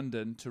back to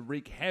London to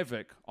wreak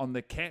havoc on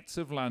the cats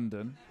of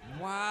London.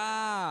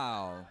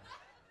 Wow.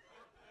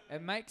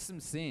 It makes some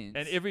sense.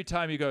 And every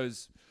time he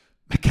goes,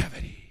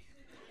 McCavity,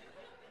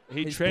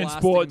 he He's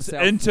transports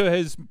blasting himself. into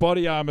his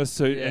body armor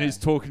suit Yeah. and he's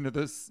talking to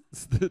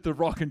the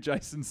Rock and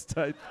Jason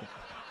Statham.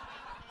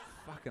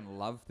 Fucking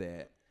love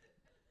that.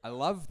 I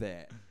love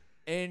that.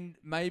 And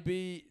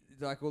maybe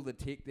like all the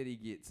tech that he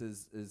gets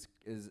is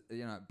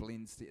you know, it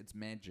blends. It's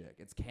magic.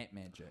 It's cat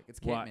magic. It's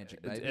cat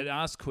magic, baby. It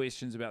asks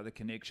questions about the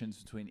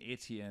connections between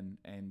Etienne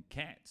and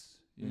cats.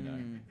 You know,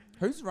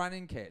 Who's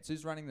running Cats?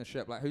 Who's running the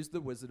ship? Like, who's the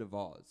Wizard of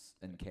Oz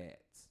in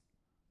Cats?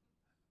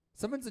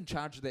 Someone's in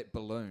charge of that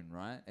balloon,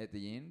 right? At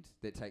the end,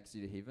 that takes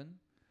you to heaven.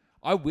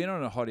 I went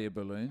on a hot air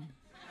balloon.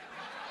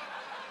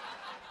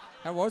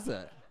 How was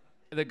it?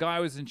 The guy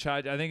was in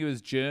charge. I think he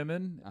was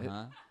German.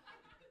 Uh-huh.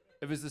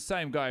 It was the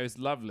same guy. It was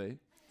lovely.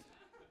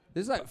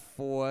 There's like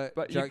 4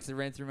 but jokes that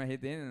ran through my head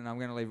then, and I'm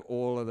going to leave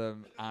all of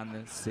them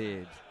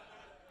unsaid.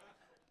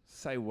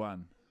 Say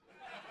one.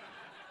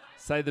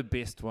 Say the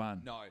best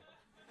one. No.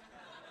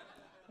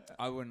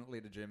 I wouldn't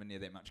let a German near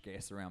that much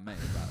gas around me,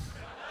 but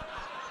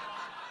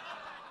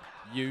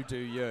you do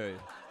you.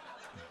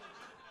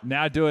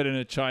 Now do it in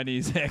a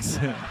Chinese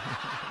accent.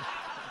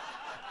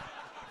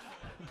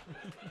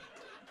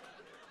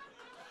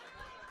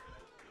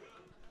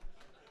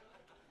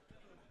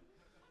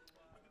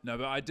 No,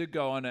 but I did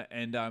go on it,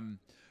 and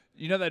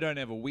you know they don't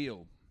have a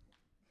wheel.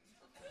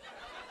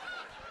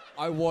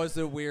 I was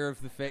aware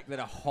of the fact that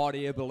a hot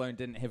air balloon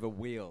didn't have a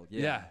wheel.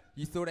 Yeah.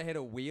 You thought it had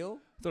a wheel?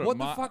 Thought it What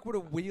the might- fuck would a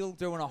wheel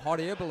do in a hot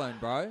air balloon,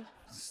 bro?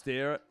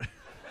 Stare it.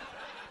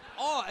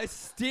 Oh, a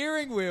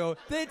steering wheel?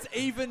 That's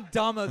even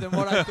dumber than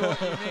what I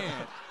thought you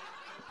meant.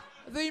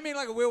 I thought you meant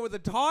like a wheel with a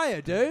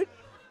tire, dude.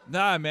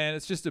 Nah, man,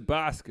 it's just a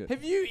basket.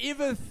 Have you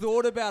ever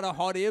thought about a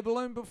hot air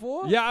balloon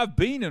before? Yeah, I've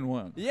been in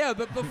one. Yeah,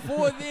 but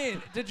before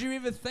then, did you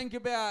ever think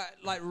about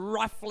like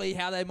roughly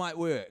how they might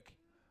work?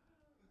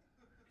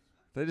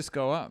 They just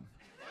go up.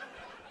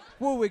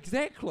 Well,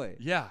 exactly.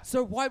 Yeah.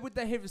 So why would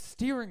they have a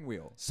steering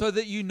wheel? So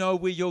that you know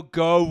where you're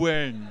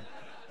going.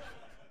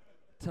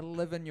 To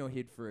live in your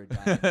head for a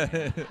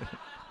day. Man.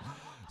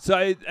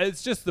 So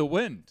it's just the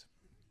wind.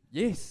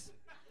 Yes.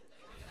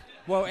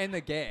 Well, and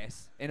the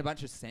gas. And a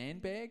bunch of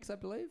sandbags, I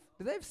believe.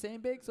 Do they have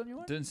sandbags on your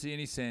one? Didn't see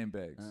any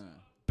sandbags.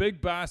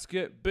 Big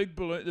basket, big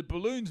balloon. The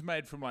balloon's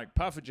made from like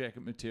puffer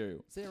jacket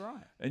material. Is that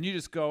right? And you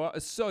just go up.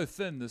 It's so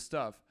thin, the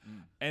stuff.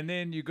 And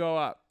then you go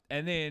up.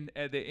 And then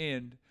at the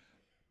end,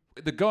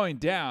 the going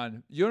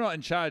down, you're not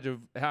in charge of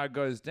how it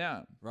goes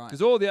down. Right.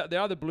 Because all the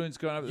other balloons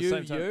going up at the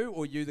same time. You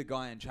or you, the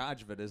guy in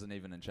charge of it, isn't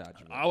even in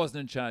charge of it? I wasn't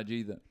in charge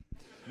either.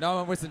 No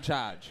one was in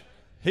charge.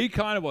 He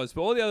kind of was,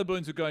 but all the other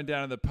balloons were going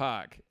down in the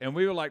park, and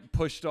we were like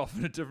pushed off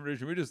in a different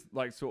direction. We just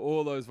like saw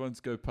all those ones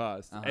go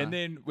past, and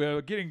then we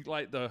were getting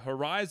like the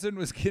horizon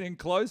was getting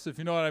close, if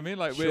you know what I mean.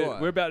 Like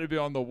we're about to be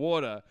on the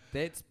water.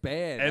 That's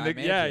bad. And I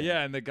imagine.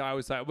 and the guy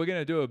was like, "We're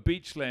gonna do a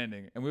beach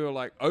landing," and we were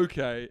like,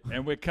 "Okay,"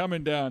 and we're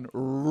coming down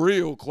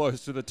real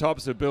close to the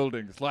tops of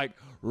buildings, like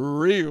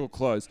real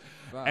close,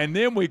 and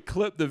then we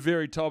clipped the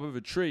very top of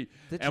a tree,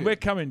 and we're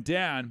coming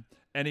down,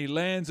 and he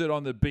lands it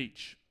on the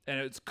beach,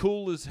 and it's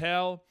cool as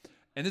hell.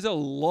 And there's a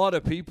lot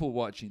of people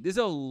watching.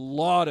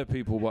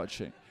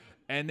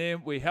 And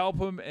then we help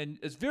him, and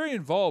it's very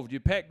involved. You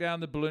pack down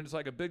the balloon. It's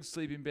like a big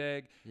sleeping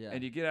bag,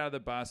 and you get out of the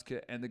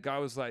basket. And the guy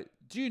was like,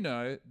 "Do you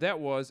know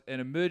that was an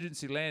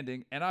emergency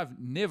landing, and I've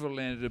never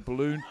landed a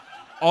balloon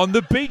on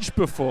the beach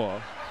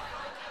before."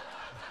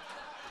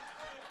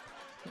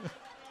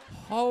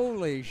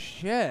 Holy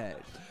shit.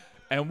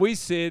 And we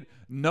said,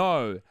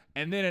 no.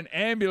 And then an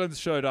ambulance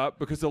showed up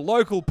because a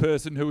local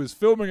person who was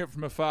filming it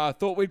from afar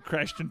thought we'd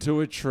crashed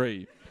into a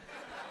tree.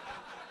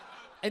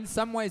 In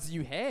some ways,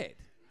 you had.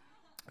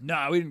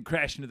 No, we didn't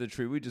crash into the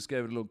tree. We just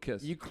gave it a little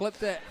kiss. You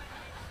clipped it.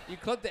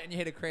 And you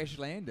had a crash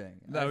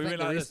landing. No, we think went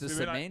the like rest this. is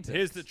We went like, semantics.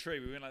 here's the tree.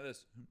 We went like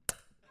this.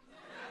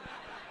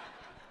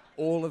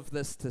 All of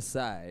this to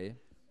say,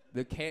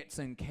 the cats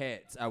and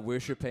cats are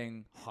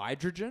worshipping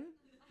hydrogen.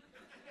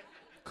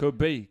 Could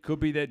be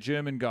that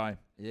German guy.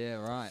 Yeah,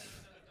 right.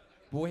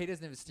 Well, he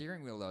doesn't have a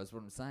steering wheel, though, is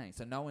what I'm saying.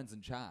 So no one's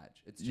in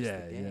charge. It's just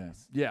the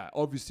gas. Yeah,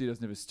 obviously he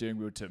doesn't have a steering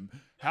wheel, Tim.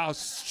 How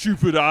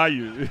stupid are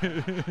you?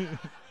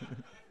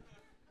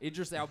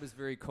 Idris Elba's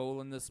very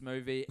cool in this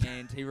movie,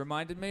 and he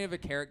reminded me of a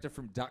character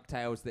from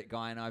DuckTales, that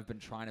guy, and I've been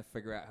trying to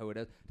figure out who it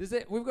is.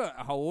 We've got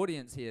a whole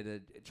audience here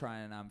to try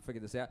and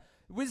figure this out.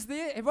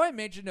 Have I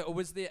imagined it, or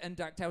was there in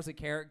DuckTales a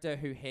character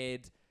who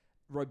had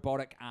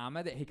robotic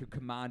armor that he could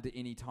command at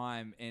any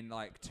time and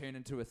like turn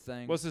into a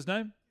thing? What's his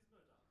name?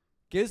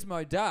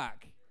 Gizmo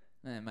Duck.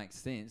 That makes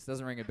sense.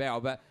 Doesn't ring a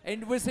bell.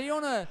 And was he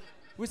on a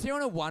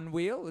one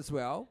wheel as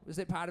well? Was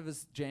that part of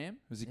his jam?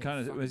 Was he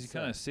kind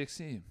of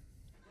sexy?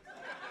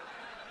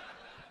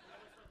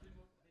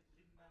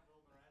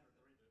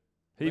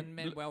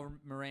 Lin-Manuel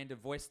Miranda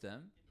voiced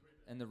him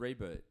in the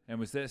reboot. And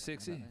was that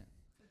sexy?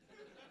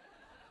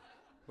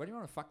 Why do you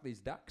want to fuck these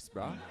ducks,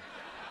 bro?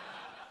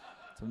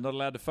 So I'm not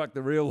allowed to fuck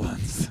the real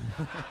ones.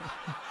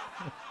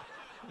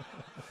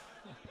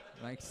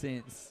 Makes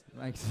sense.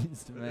 Makes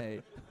sense to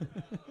me.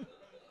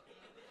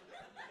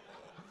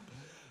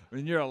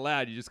 When you're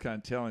allowed, you just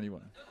can't tell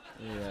anyone.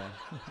 Yeah.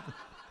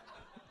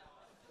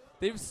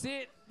 They've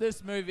set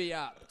this movie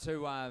up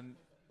to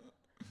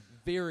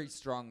very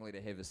strongly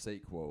to have a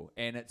sequel,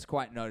 and it's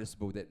quite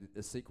noticeable that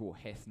the sequel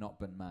hath not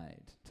been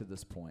made to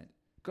this point.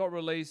 Got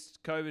released,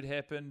 COVID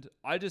happened.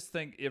 I just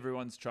think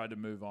everyone's tried to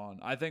move on.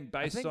 I think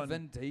on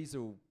Vin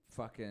Diesel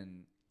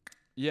fucking...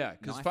 Yeah,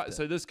 because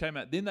so this came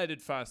out. Then they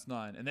did Fast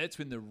 9, and that's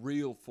when the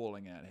real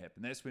falling out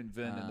happened. That's when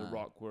Vin and The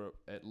Rock were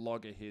at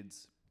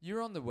loggerheads.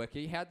 You're on the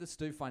wiki. How'd this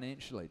do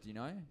financially? Do you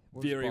know?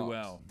 What was Very box?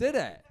 well. Did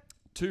it?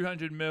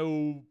 200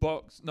 mil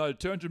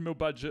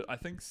budget. I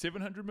think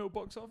 700 mil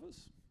box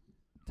office.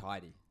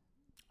 Tidy.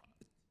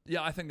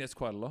 Yeah, I think that's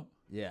quite a lot.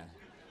 Yeah.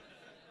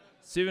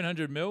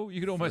 700 mil.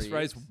 You could almost 3X.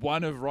 raise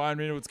one of Ryan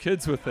Reynolds'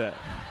 kids with that.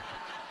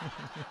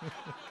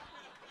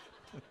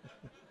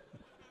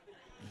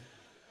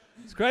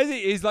 It's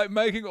crazy. He's like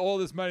making all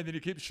this money, then he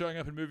keeps showing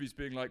up in movies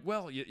being like,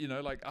 well, you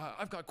know, like,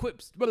 I've got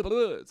quips. Blah, blah,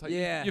 blah. It's like,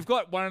 Yeah. you've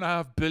got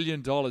 $1.5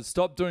 billion.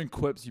 Stop doing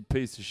quips, you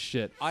piece of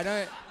shit.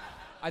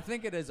 I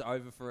think it is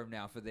over for him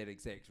now for that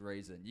exact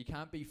reason. You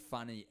can't be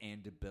funny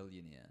and a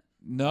billionaire.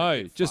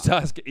 No, just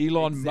ask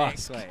Elon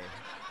Musk.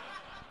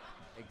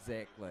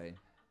 Exactly.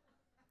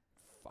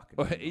 Fucking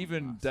Or Elon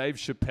even Musk. Dave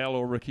Chappelle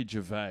or Ricky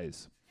Gervais.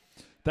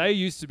 They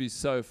used to be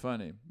so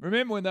funny.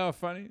 Remember when they were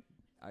funny?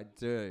 I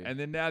do. And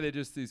then now they're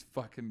just these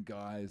fucking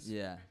guys.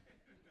 Yeah.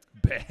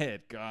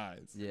 Bad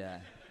guys. Yeah.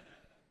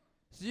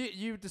 So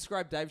you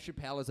describe Dave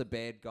Chappelle as a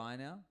bad guy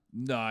now?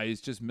 No,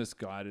 he's just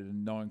misguided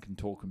and no one can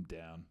talk him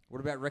down.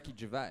 What about Ricky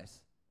Gervais?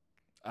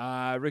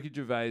 Ricky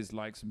Gervais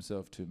likes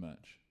himself too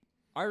much.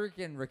 I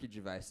reckon Ricky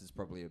Gervais is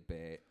probably a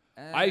bad.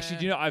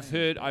 I've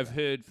heard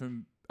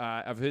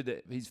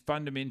that he's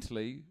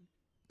fundamentally,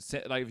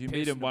 like if you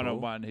meet him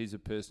one-on-one, he's a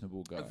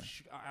personable guy.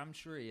 I'm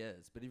sure he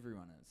is, but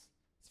everyone is.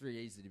 It's very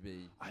easy to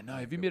be. I know.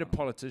 Have you met a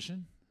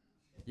politician?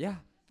 Yeah.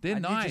 They're I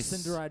nice. knew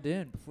Jacinda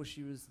Ardern before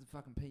she was the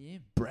fucking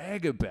PM.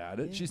 Brag about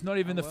it. Yeah. She's not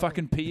even the well.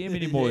 fucking PM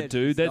anymore, Yeah,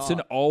 dude. she's That's an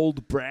not.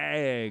 old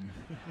brag.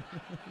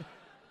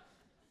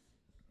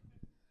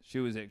 She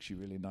was actually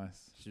really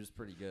nice. She was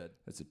pretty good.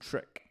 That's a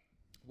trick.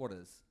 What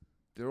is?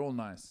 They're all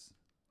nice.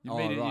 You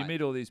Right.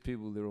 meet all these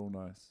people, they're all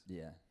nice.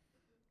 Yeah.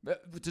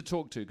 But to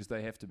talk to, because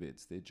they have to be.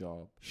 It's their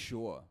job.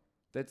 Sure.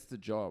 That's the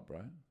job,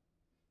 right?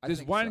 I There's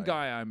think one so.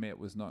 guy I met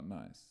was not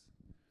nice.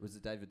 Was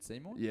it David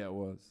Seymour? Yeah, it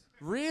was.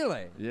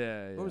 Really?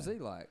 Yeah. What was he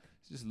like?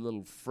 He's just a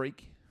little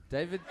freak.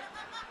 David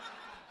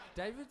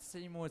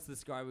Seymour is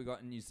this guy we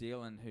got in New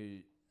Zealand who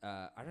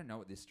I don't know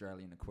what the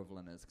Australian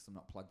equivalent is because I'm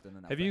not plugged in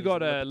enough. Have but you he's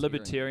got a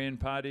libertarian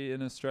party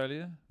in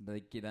Australia? They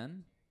get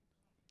in.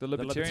 The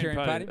Libertarian Libertarian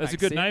Party. Party That's a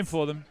makes good name sense.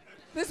 for them.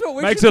 That's what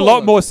we Makes should a call lot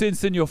them. more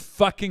sense than your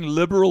fucking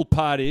Liberal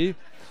Party.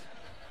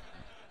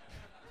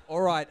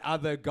 All right,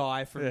 other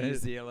guy from Yeah. New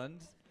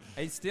Zealand.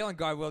 He's stealing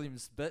Guy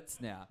Williams' bits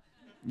now.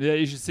 Yeah,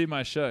 you should see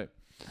my show.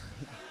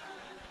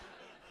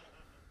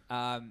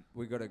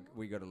 We got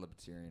a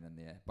libertarian in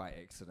there by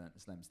accident.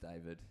 His name's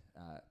David,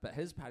 but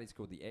his party's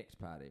called the Act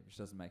Party, which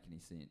doesn't make any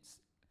sense.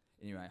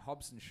 Anyway,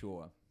 Hobbs and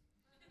Shaw.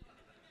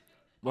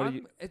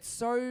 It's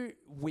so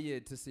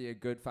weird to see a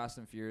good Fast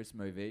and Furious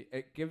movie.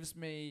 It gives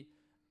me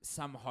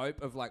some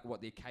hope of like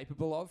what they're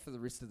capable of for the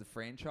rest of the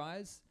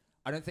franchise.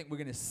 I don't think we're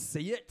going to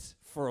see it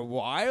for a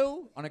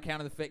while on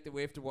account of the fact that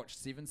we have to watch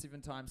 7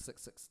 times,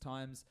 6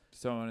 times.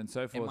 So on and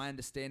so forth. And my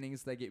understanding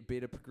is they get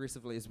better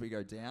progressively as we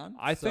go down.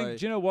 I think,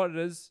 do you know what it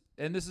is?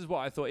 And this is what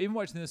I thought. Even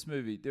watching this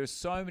movie, there are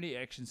so many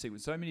action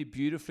sequences, so many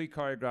beautifully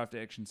choreographed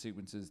action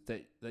sequences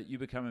that you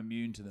become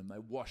immune to them. They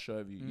wash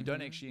over you. You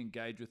don't actually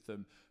engage with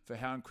them for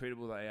how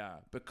incredible they are.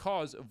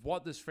 Because of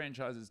what this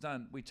franchise has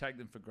done, we take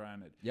them for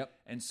granted. Yep.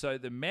 And so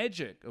the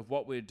magic of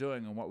what we're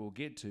doing and what we'll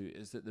get to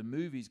is that the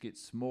movies get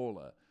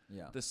smaller.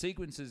 Yeah. The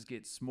sequences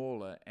get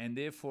smaller, and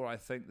therefore I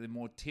think they're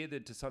more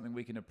tethered to something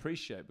we can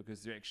appreciate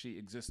because they're actually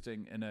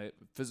existing in a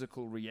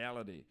physical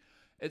reality.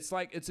 It's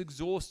like it's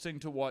exhausting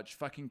to watch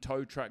fucking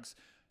tow trucks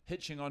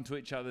hitching onto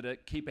each other to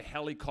keep a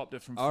helicopter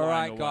from flying away. All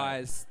right,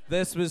 guys,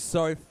 this was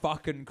so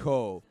fucking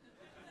cool.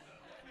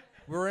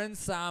 We're in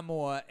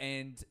Samoa,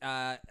 and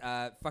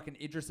fucking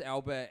Idris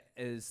Elba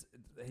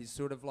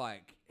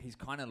he's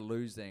kind of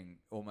losing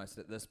almost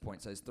at this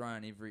point. So he's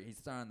throwing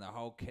the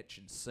whole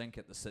kitchen sink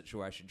at the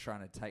situation, trying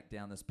to take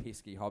down this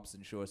pesky Hobbs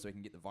and Shaw so he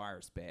can get the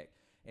virus back.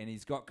 And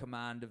he's got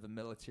command of a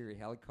military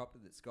helicopter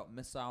that's got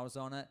missiles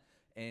on it,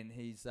 and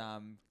he's They've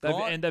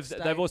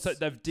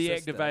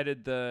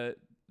deactivated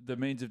the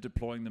means of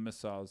deploying the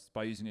missiles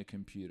by using a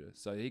computer.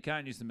 So he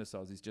can't use the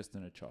missiles. He's just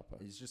in a chopper.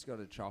 He's just got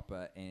a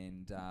chopper,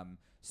 and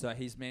so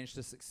he's managed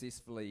to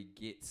successfully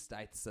get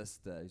State's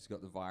sister, who's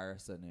got the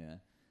virus in her.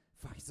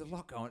 Fuck, there's a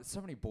lot going on. There's so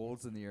many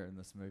balls in the air in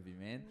this movie,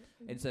 man.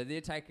 And so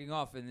they're taking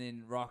off, and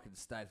then Rock and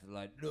State are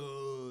like,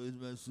 no, it's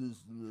my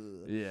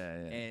sister.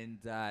 Yeah. And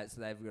so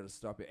they've got to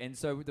stop it. And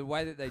so the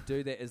way that they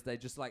do that is they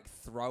just like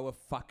throw a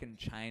fucking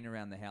chain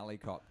around the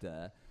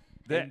helicopter.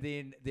 And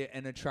then they're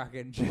in a truck,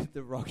 and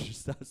the Rock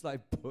just starts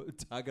like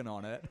tugging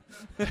on it.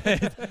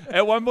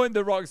 At one point,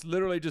 the Rock's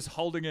literally just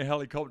holding a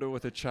helicopter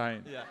with a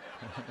chain. Yeah.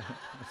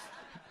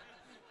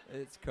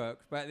 It's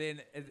cooked, but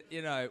then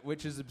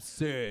which is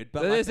absurd.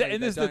 But This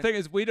is the thing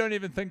is, we don't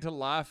even think to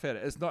laugh at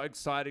it. It's not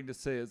exciting to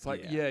see. It's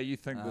like, Yeah. you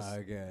think this.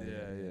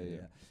 Okay. Yeah.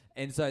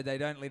 And so they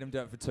don't let him do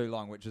it for too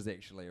long, which is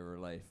actually a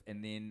relief.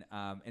 And then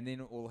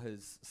all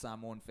his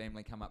Samoan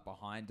family come up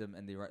behind him,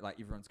 and they're like,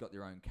 everyone's got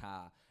their own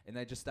car, and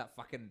they just start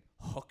fucking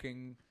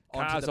hooking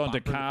Cars onto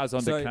onto cars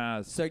onto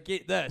cars. So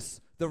get this: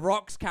 the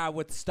Rock's car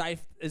with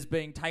Stafe is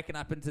being taken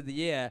up into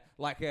the air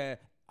like a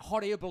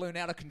hot air balloon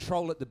out of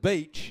control at the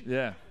beach.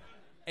 Yeah.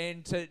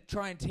 And to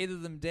try and tether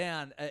them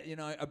down,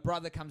 a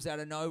brother comes out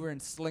of nowhere and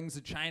slings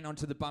a chain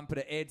onto the bumper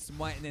to add some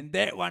weight, and then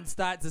that one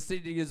starts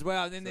ascending as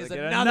well. And then there's they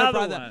get another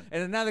brother, one.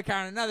 and another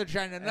car, and another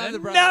chain, and another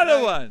brother.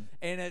 Another one.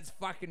 And it's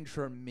fucking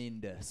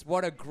tremendous.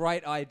 What a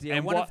great idea.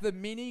 And one of the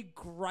many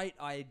great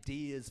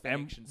ideas for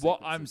action what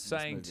sequences I'm in this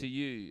saying movie. to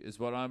you is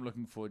what I'm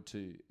looking forward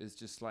to is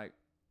just like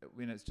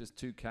when it's just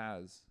two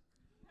cars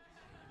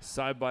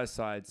side by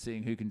side,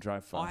 seeing who can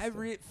drive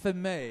faster. For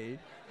me,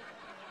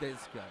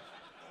 that's good.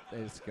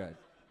 That's good.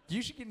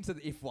 You should get into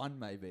the F1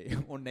 maybe,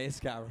 or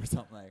NASCAR or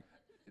something.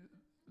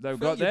 They've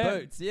Fill got your that.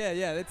 boots.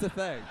 Yeah, that's a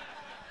thing.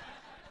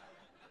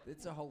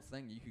 That's a whole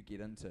thing you could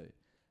get into.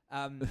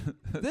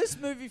 This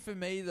movie for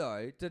me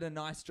though did a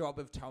nice job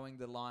of towing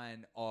the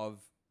line of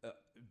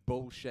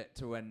bullshit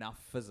to enough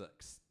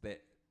physics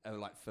that are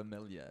like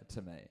familiar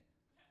to me.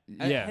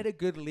 It had a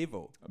good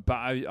level. But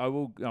I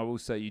will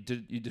say you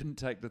didn't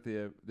take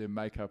their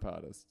makeup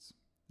artists.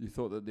 You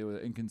thought that there were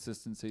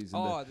inconsistencies in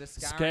the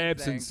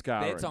scabs thing, and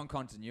scarring. That's on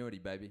continuity,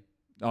 baby.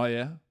 Oh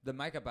yeah. The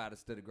makeup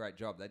artists did a great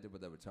job. They did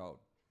what they were told.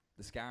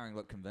 The scarring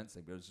looked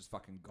convincing, but it was just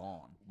fucking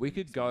gone. We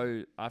could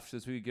go after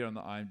this. We could get on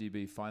the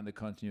IMDb, find the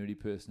continuity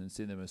person, and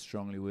send them a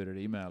strongly worded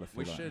email if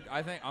we like. should.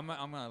 I think I'm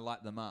gonna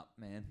light them up,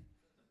 man.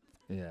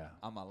 Yeah.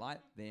 I'm gonna light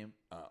them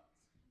up.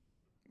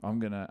 I'm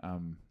gonna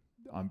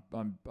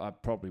I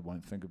probably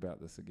won't think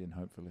about this again.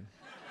 Hopefully.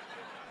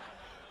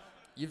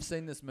 You've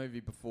seen this movie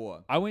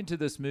before. I went to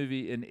this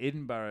movie in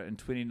Edinburgh in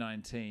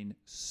 2019,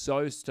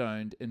 so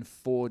stoned in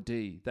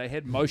 4D. They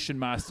had Motion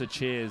Master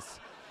chairs.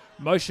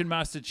 Motion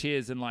Master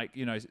chairs and like,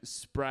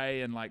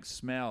 spray and like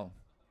smell.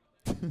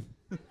 Do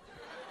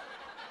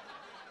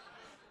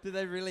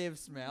they really have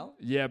smell?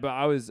 Yeah, but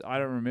I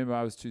don't remember.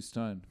 I was too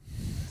stoned.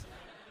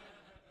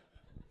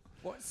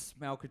 What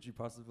smell could you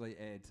possibly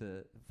add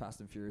to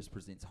Fast and Furious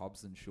Presents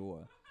Hobbs and Shaw?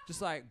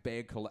 Just like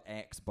bag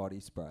Axe body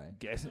spray.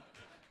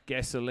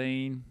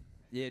 Gasoline.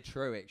 Yeah,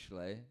 true,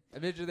 actually.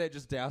 Imagine that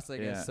just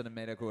dousing a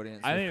cinematic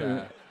audience.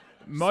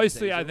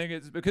 Mostly, I think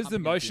it's because the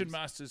Motion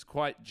Master is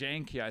quite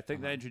janky. I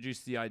think they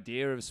introduced the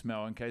idea of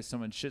smell in case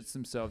someone shits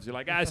themselves. You're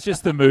like, it's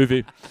just the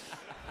movie.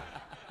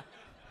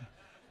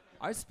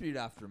 I spewed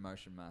after a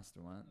Motion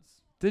Master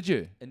once. Did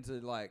you? Into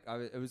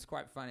it was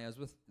quite funny. I was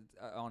with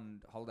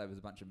on holiday with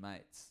a bunch of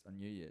mates on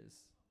New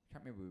Year's.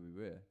 Can't remember where we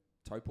were.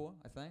 Topor,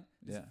 I think.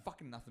 There's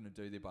fucking nothing to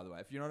do there, by the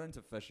way. If you're not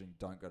into fishing,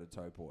 don't go to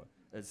Topor.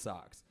 It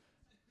sucks.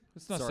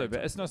 It's not so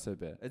bad. It's not so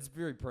bad. It's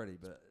very pretty,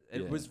 but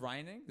it was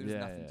raining. There was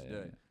nothing to do.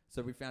 Yeah.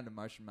 So we found a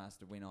Motion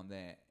Master, went on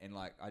there, and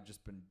I'd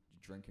just been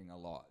drinking a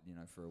lot,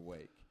 for a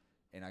week.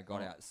 And I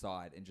got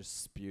outside and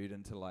just spewed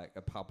into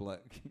a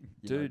public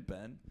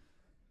bin.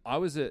 I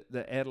was at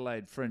the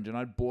Adelaide Fringe and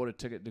I'd bought a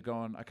ticket to go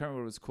on, I can't remember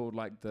what it was called,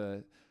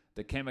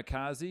 the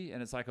kamikaze,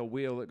 and it's like a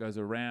wheel that goes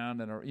around,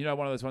 and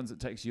one of those ones that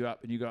takes you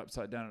up and you go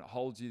upside down and it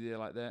holds you there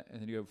like that,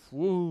 and then you go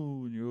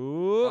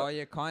whoo. Oh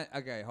yeah,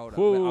 okay, hold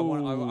on.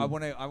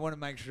 I want to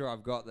make sure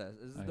I've got this.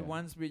 Is it the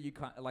ones where you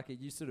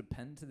you sort of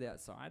pin to the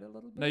outside a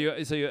little bit? No, you're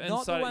inside.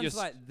 Not the ones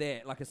like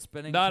that, like a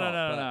spinning.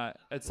 No.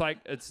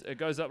 It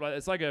goes up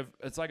it's like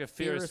a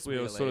Ferris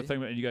wheel sort of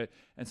thing, and you go,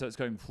 and so it's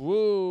going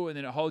whoo, and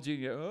then it holds you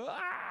and you go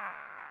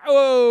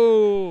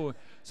oh.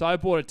 So I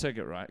bought a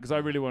ticket, right, because I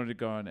really wanted to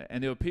go on it.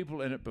 And there were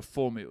people in it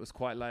before me. It was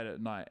quite late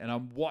at night. And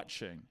I'm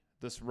watching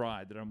this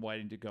ride that I'm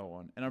waiting to go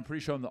on. And I'm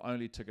pretty sure I'm the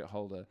only ticket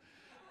holder.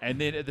 And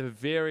then at the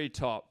very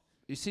top,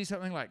 you see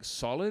something like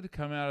solid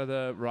come out of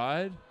the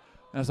ride.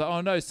 And I was like,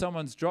 oh, no,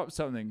 someone's dropped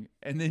something.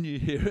 And then you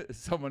hear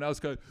someone else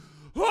go,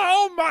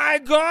 oh, my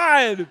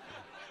God.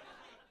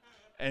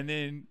 And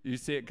then you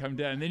see it come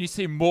down. And then you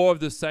see more of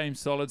the same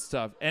solid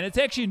stuff. And it's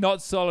actually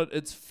not solid.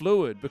 It's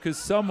fluid because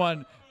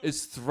someone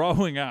is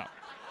throwing up.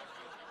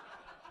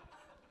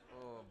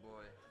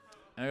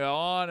 And I go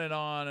on and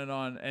on and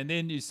on. And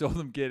then you saw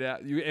them get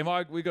out. We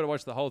got to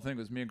watch the whole thing. It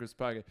was me and Chris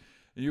Parker.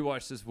 And you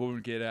watched this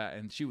woman get out,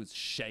 and she was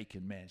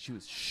shaking, man. She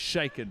was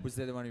shaking. Was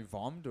that the one who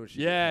vomited? Or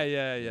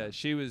Yeah.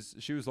 She was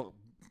like...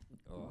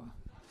 Oh.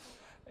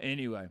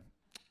 Anyway.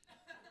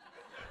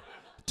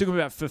 It took me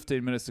about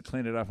 15 minutes to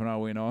clean it up, and I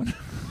went on.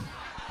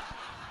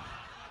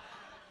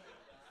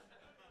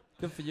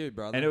 Good for you,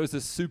 brother. And it was a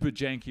super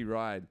janky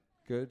ride.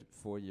 Good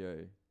for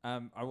you.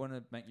 I want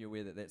to make you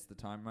aware that that's the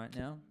time right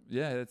now.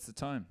 Yeah, that's the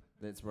time.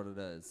 That's what it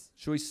is.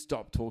 Should we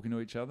stop talking to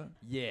each other?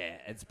 Yeah,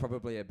 it's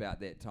probably about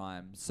that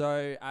time.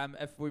 So,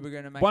 if we were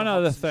going to make one a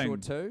other Hobbs and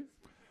thing Shaw too,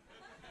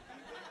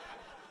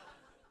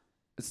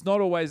 it's not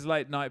always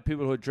late night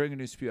people who are drinking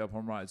who spew up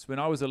on rides. When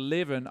I was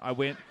 11, I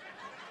went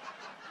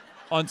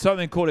on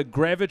something called a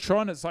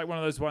gravitron. It's like one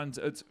of those ones.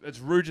 It's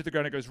rouge at the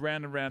ground. It goes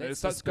round and round. And it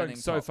starts going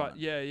so far.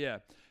 Yeah.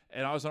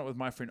 And I was on it with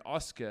my friend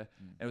Oscar.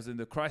 It was in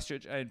the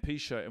Christchurch A&P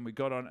show, and we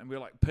got on, and we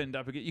were pinned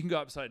up again. You can go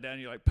upside down.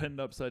 You're pinned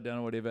upside down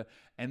or whatever.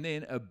 And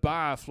then a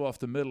bar flew off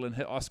the middle and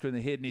hit Oscar in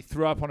the head, and he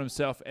threw up on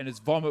himself, and his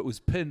vomit was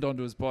pinned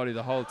onto his body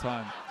the whole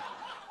time.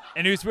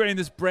 And he was wearing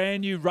this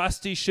brand new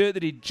rusty shirt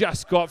that he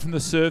just got from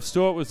the surf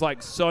store. It was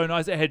so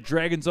nice. It had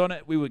dragons on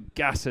it. We were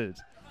gutted.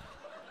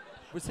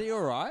 Was he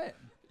all right?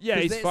 Yeah,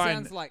 he's fine. That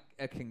sounds like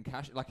a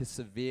concussion, like a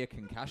severe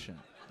concussion.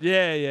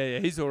 Yeah.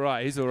 He's all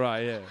right,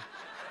 yeah.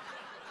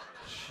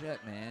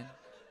 Shit, man.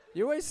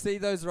 You always see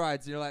those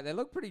rides, and you're like, they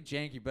look pretty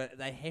janky, but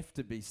they have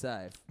to be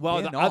safe.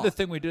 Well, the other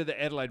thing we did at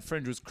the Adelaide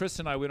Fringe was Chris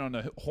and I went on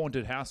a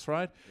haunted house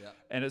ride,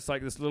 and it's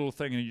like this little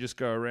thing, and you just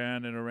go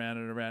around and around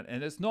and around.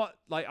 And it's not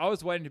I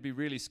was waiting to be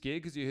really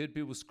scared because you heard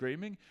people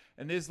screaming,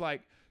 and there's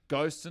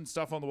ghosts and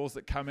stuff on the walls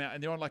that come out,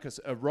 and they're on like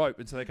a rope,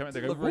 and so they come out.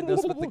 They go delivering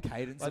this with the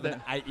cadence like of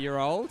an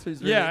 8-year-old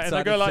who's really and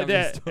they go like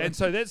that, story. and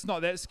so that's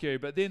not that scary.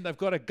 But then they've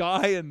got a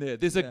guy in there.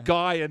 There's a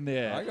guy in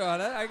there. I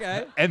got it.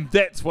 Okay. And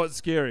that's what's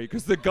scary,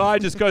 because the guy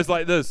just goes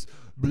like this,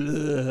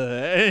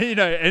 and,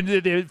 and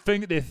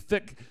their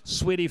thick,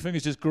 sweaty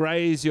fingers just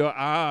graze your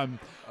arm.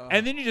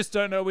 And then you just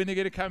don't know when they're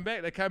going to come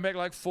back. They come back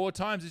like 4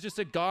 times. It's just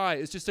a guy.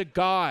 It's just a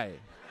guy.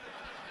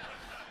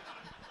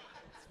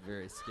 It's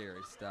very scary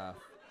stuff.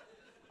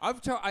 I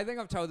think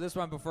I've told this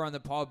one before on the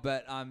pod,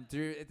 but do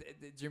you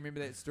remember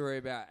that story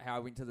about how I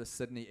went to the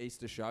Sydney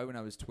Easter show when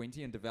I was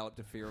 20 and developed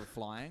a fear of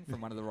flying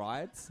from one of the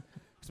rides?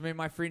 Because me and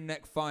my friend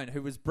Nick Phone,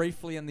 who was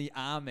briefly in the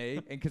army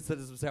and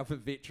considers himself a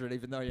veteran,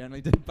 even though he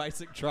only did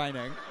basic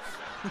training.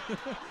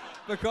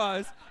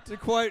 Because, to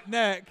quote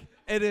Nick,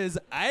 it is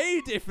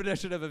a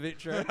definition of a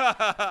veteran.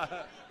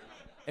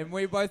 And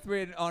we both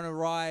went on a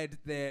ride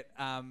that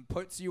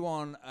puts you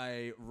on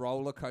a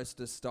roller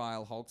coaster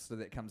style holster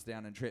that comes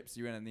down and traps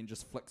you in and then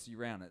just flicks you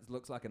around. It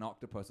looks like an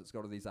octopus. It's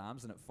got all these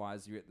arms and it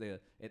fires you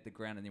at the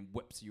ground and then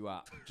whips you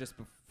up just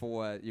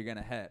before you're going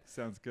to hit.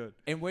 Sounds good.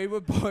 And we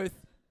were both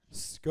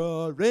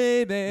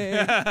screaming.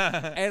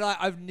 And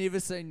I've never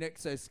seen Nick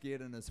so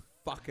scared in his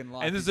fucking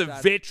life. And this is a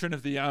veteran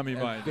of the army,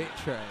 mate.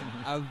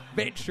 A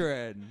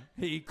veteran.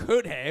 He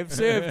could have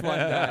served one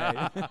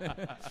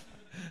day.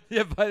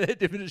 Yeah, by that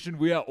definition,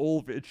 we are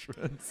all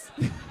veterans.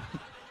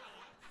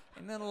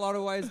 And in a lot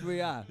of ways,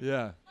 we are.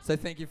 Yeah. So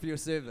thank you for your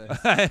service.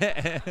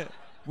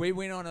 We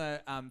went on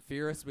a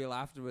Ferris wheel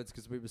afterwards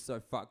because we were so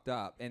fucked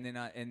up, and then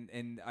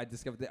I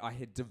discovered that I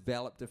had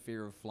developed a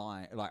fear of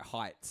flying, like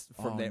heights,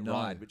 from that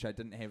ride, which I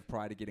didn't have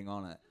prior to getting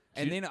on it.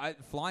 And then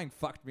flying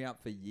fucked me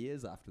up for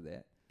years after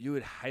that. You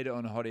would hate it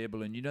on a hot air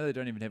balloon. You know they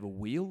don't even have a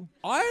wheel?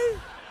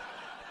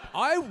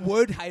 I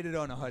would hate it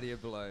on a hot air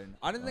balloon.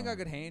 I don't think I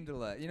could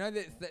handle it. You know,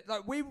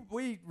 like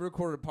we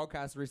recorded a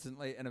podcast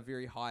recently in a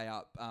very high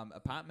up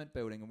apartment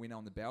building and went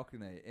on the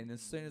balcony. And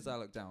as soon as I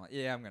looked down, I'm like,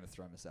 yeah, I'm going to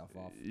throw myself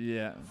off.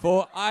 Yeah.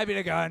 I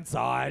better go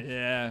inside.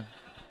 Yeah.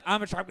 I'm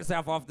going to chuck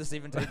myself off the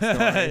 17th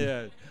story.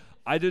 Yeah.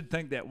 I did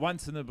think that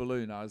once in the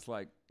balloon. I was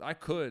like, I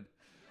could.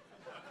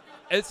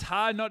 It's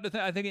hard not to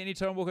think. I think any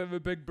time I walk over a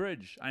big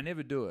bridge, I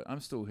never do it. I'm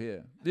still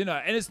here.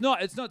 And it's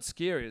not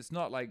scary. It's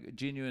not like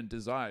genuine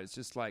desire. It's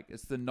just like,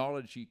 it's the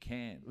knowledge you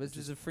can. Was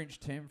there a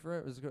French term for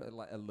it? Was it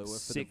like a lure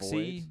for the void?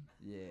 Sexy?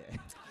 Yeah.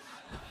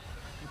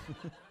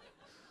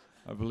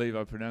 I believe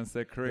I pronounced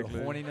that correctly.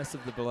 The horniness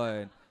of the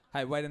balloon.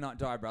 Hey, way to not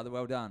die, brother.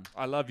 Well done.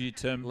 I love you,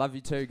 Tim. Love you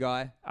too,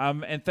 Guy.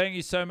 And thank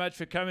you so much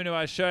for coming to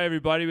our show,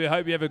 everybody. We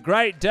hope you have a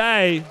great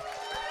day.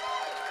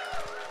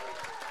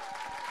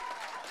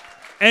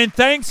 And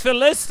thanks for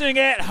listening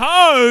at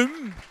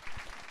home.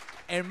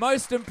 And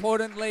most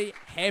importantly,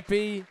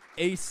 happy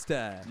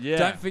Easter. Yeah.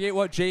 Don't forget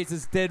what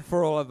Jesus did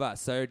for all of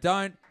us. So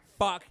don't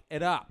fuck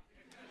it up.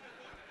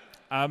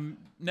 Now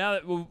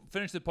that we'll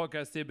finish the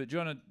podcast there, but do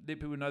you want to let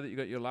people know that you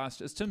got your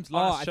it's Tim's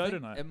last show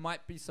tonight. It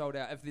might be sold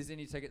out. If there's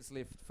any tickets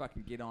left,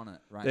 fucking get on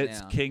it now.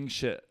 That's king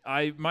shit.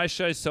 My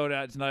show's sold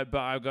out tonight,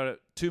 but I've got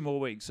 2 more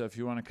weeks. So if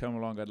you want to come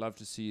along, I'd love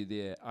to see you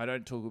there. I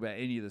don't talk about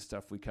any of the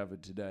stuff we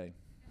covered today.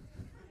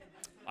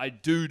 I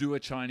do a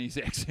Chinese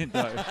accent,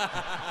 though.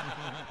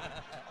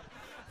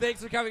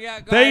 Thanks for coming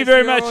out, guys. Thank you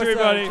very much, awesome.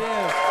 everybody.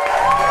 Cheers.